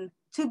man,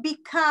 to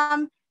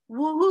become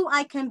who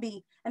I can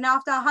be. And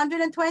after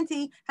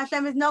 120,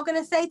 Hashem is not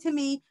going to say to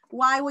me,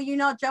 why were you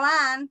not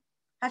Joanne?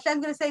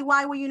 Hashem's going to say,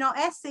 why were you not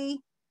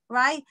Essie?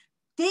 Right?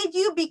 Did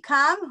you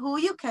become who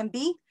you can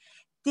be?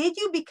 Did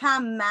you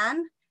become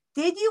man?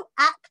 Did you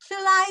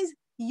actualize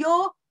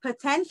your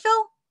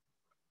potential?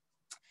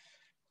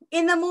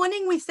 In the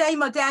morning, we say,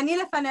 Modani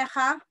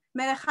lefanecha,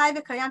 melechai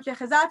v'kayam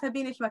shechazat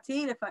habi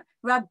nishmati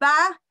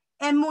Rabba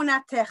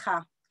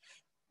emunatecha.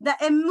 The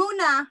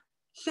emuna,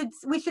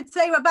 we should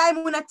say, Rabba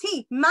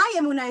emunati. My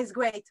emuna is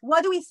great.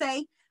 What do we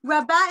say?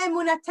 Rabba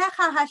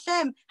emunatecha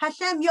Hashem.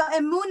 Hashem, your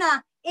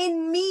emuna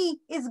in me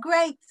is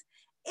great.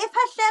 If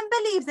Hashem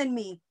believes in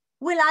me,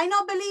 will I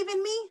not believe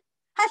in me?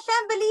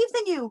 Hashem believes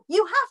in you.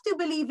 You have to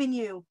believe in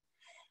you.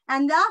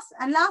 And last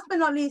but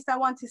not least, I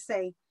want to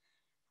say,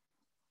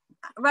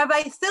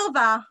 Rabbi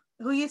Silva,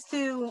 who used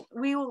to,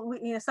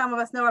 some of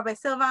us know Rabbi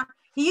Silva,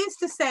 he used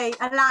to say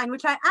a line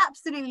which I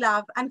absolutely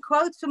love and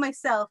quote to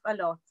myself a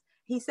lot.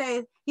 He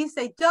say,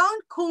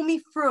 don't call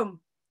me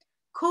frum.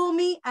 call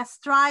me a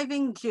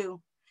striving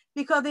Jew.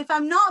 Because if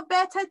I'm not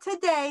better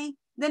today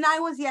than I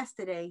was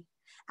yesterday,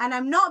 and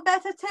I'm not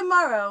better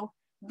tomorrow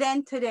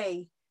than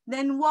today,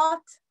 then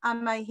what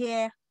am I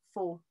here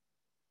for?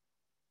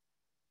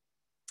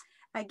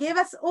 I give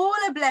us all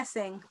a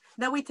blessing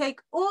that we take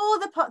all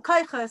the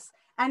koichos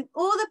and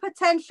all the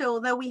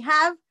potential that we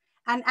have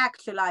and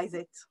actualize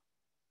it.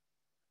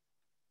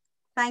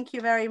 Thank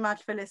you very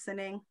much for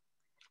listening.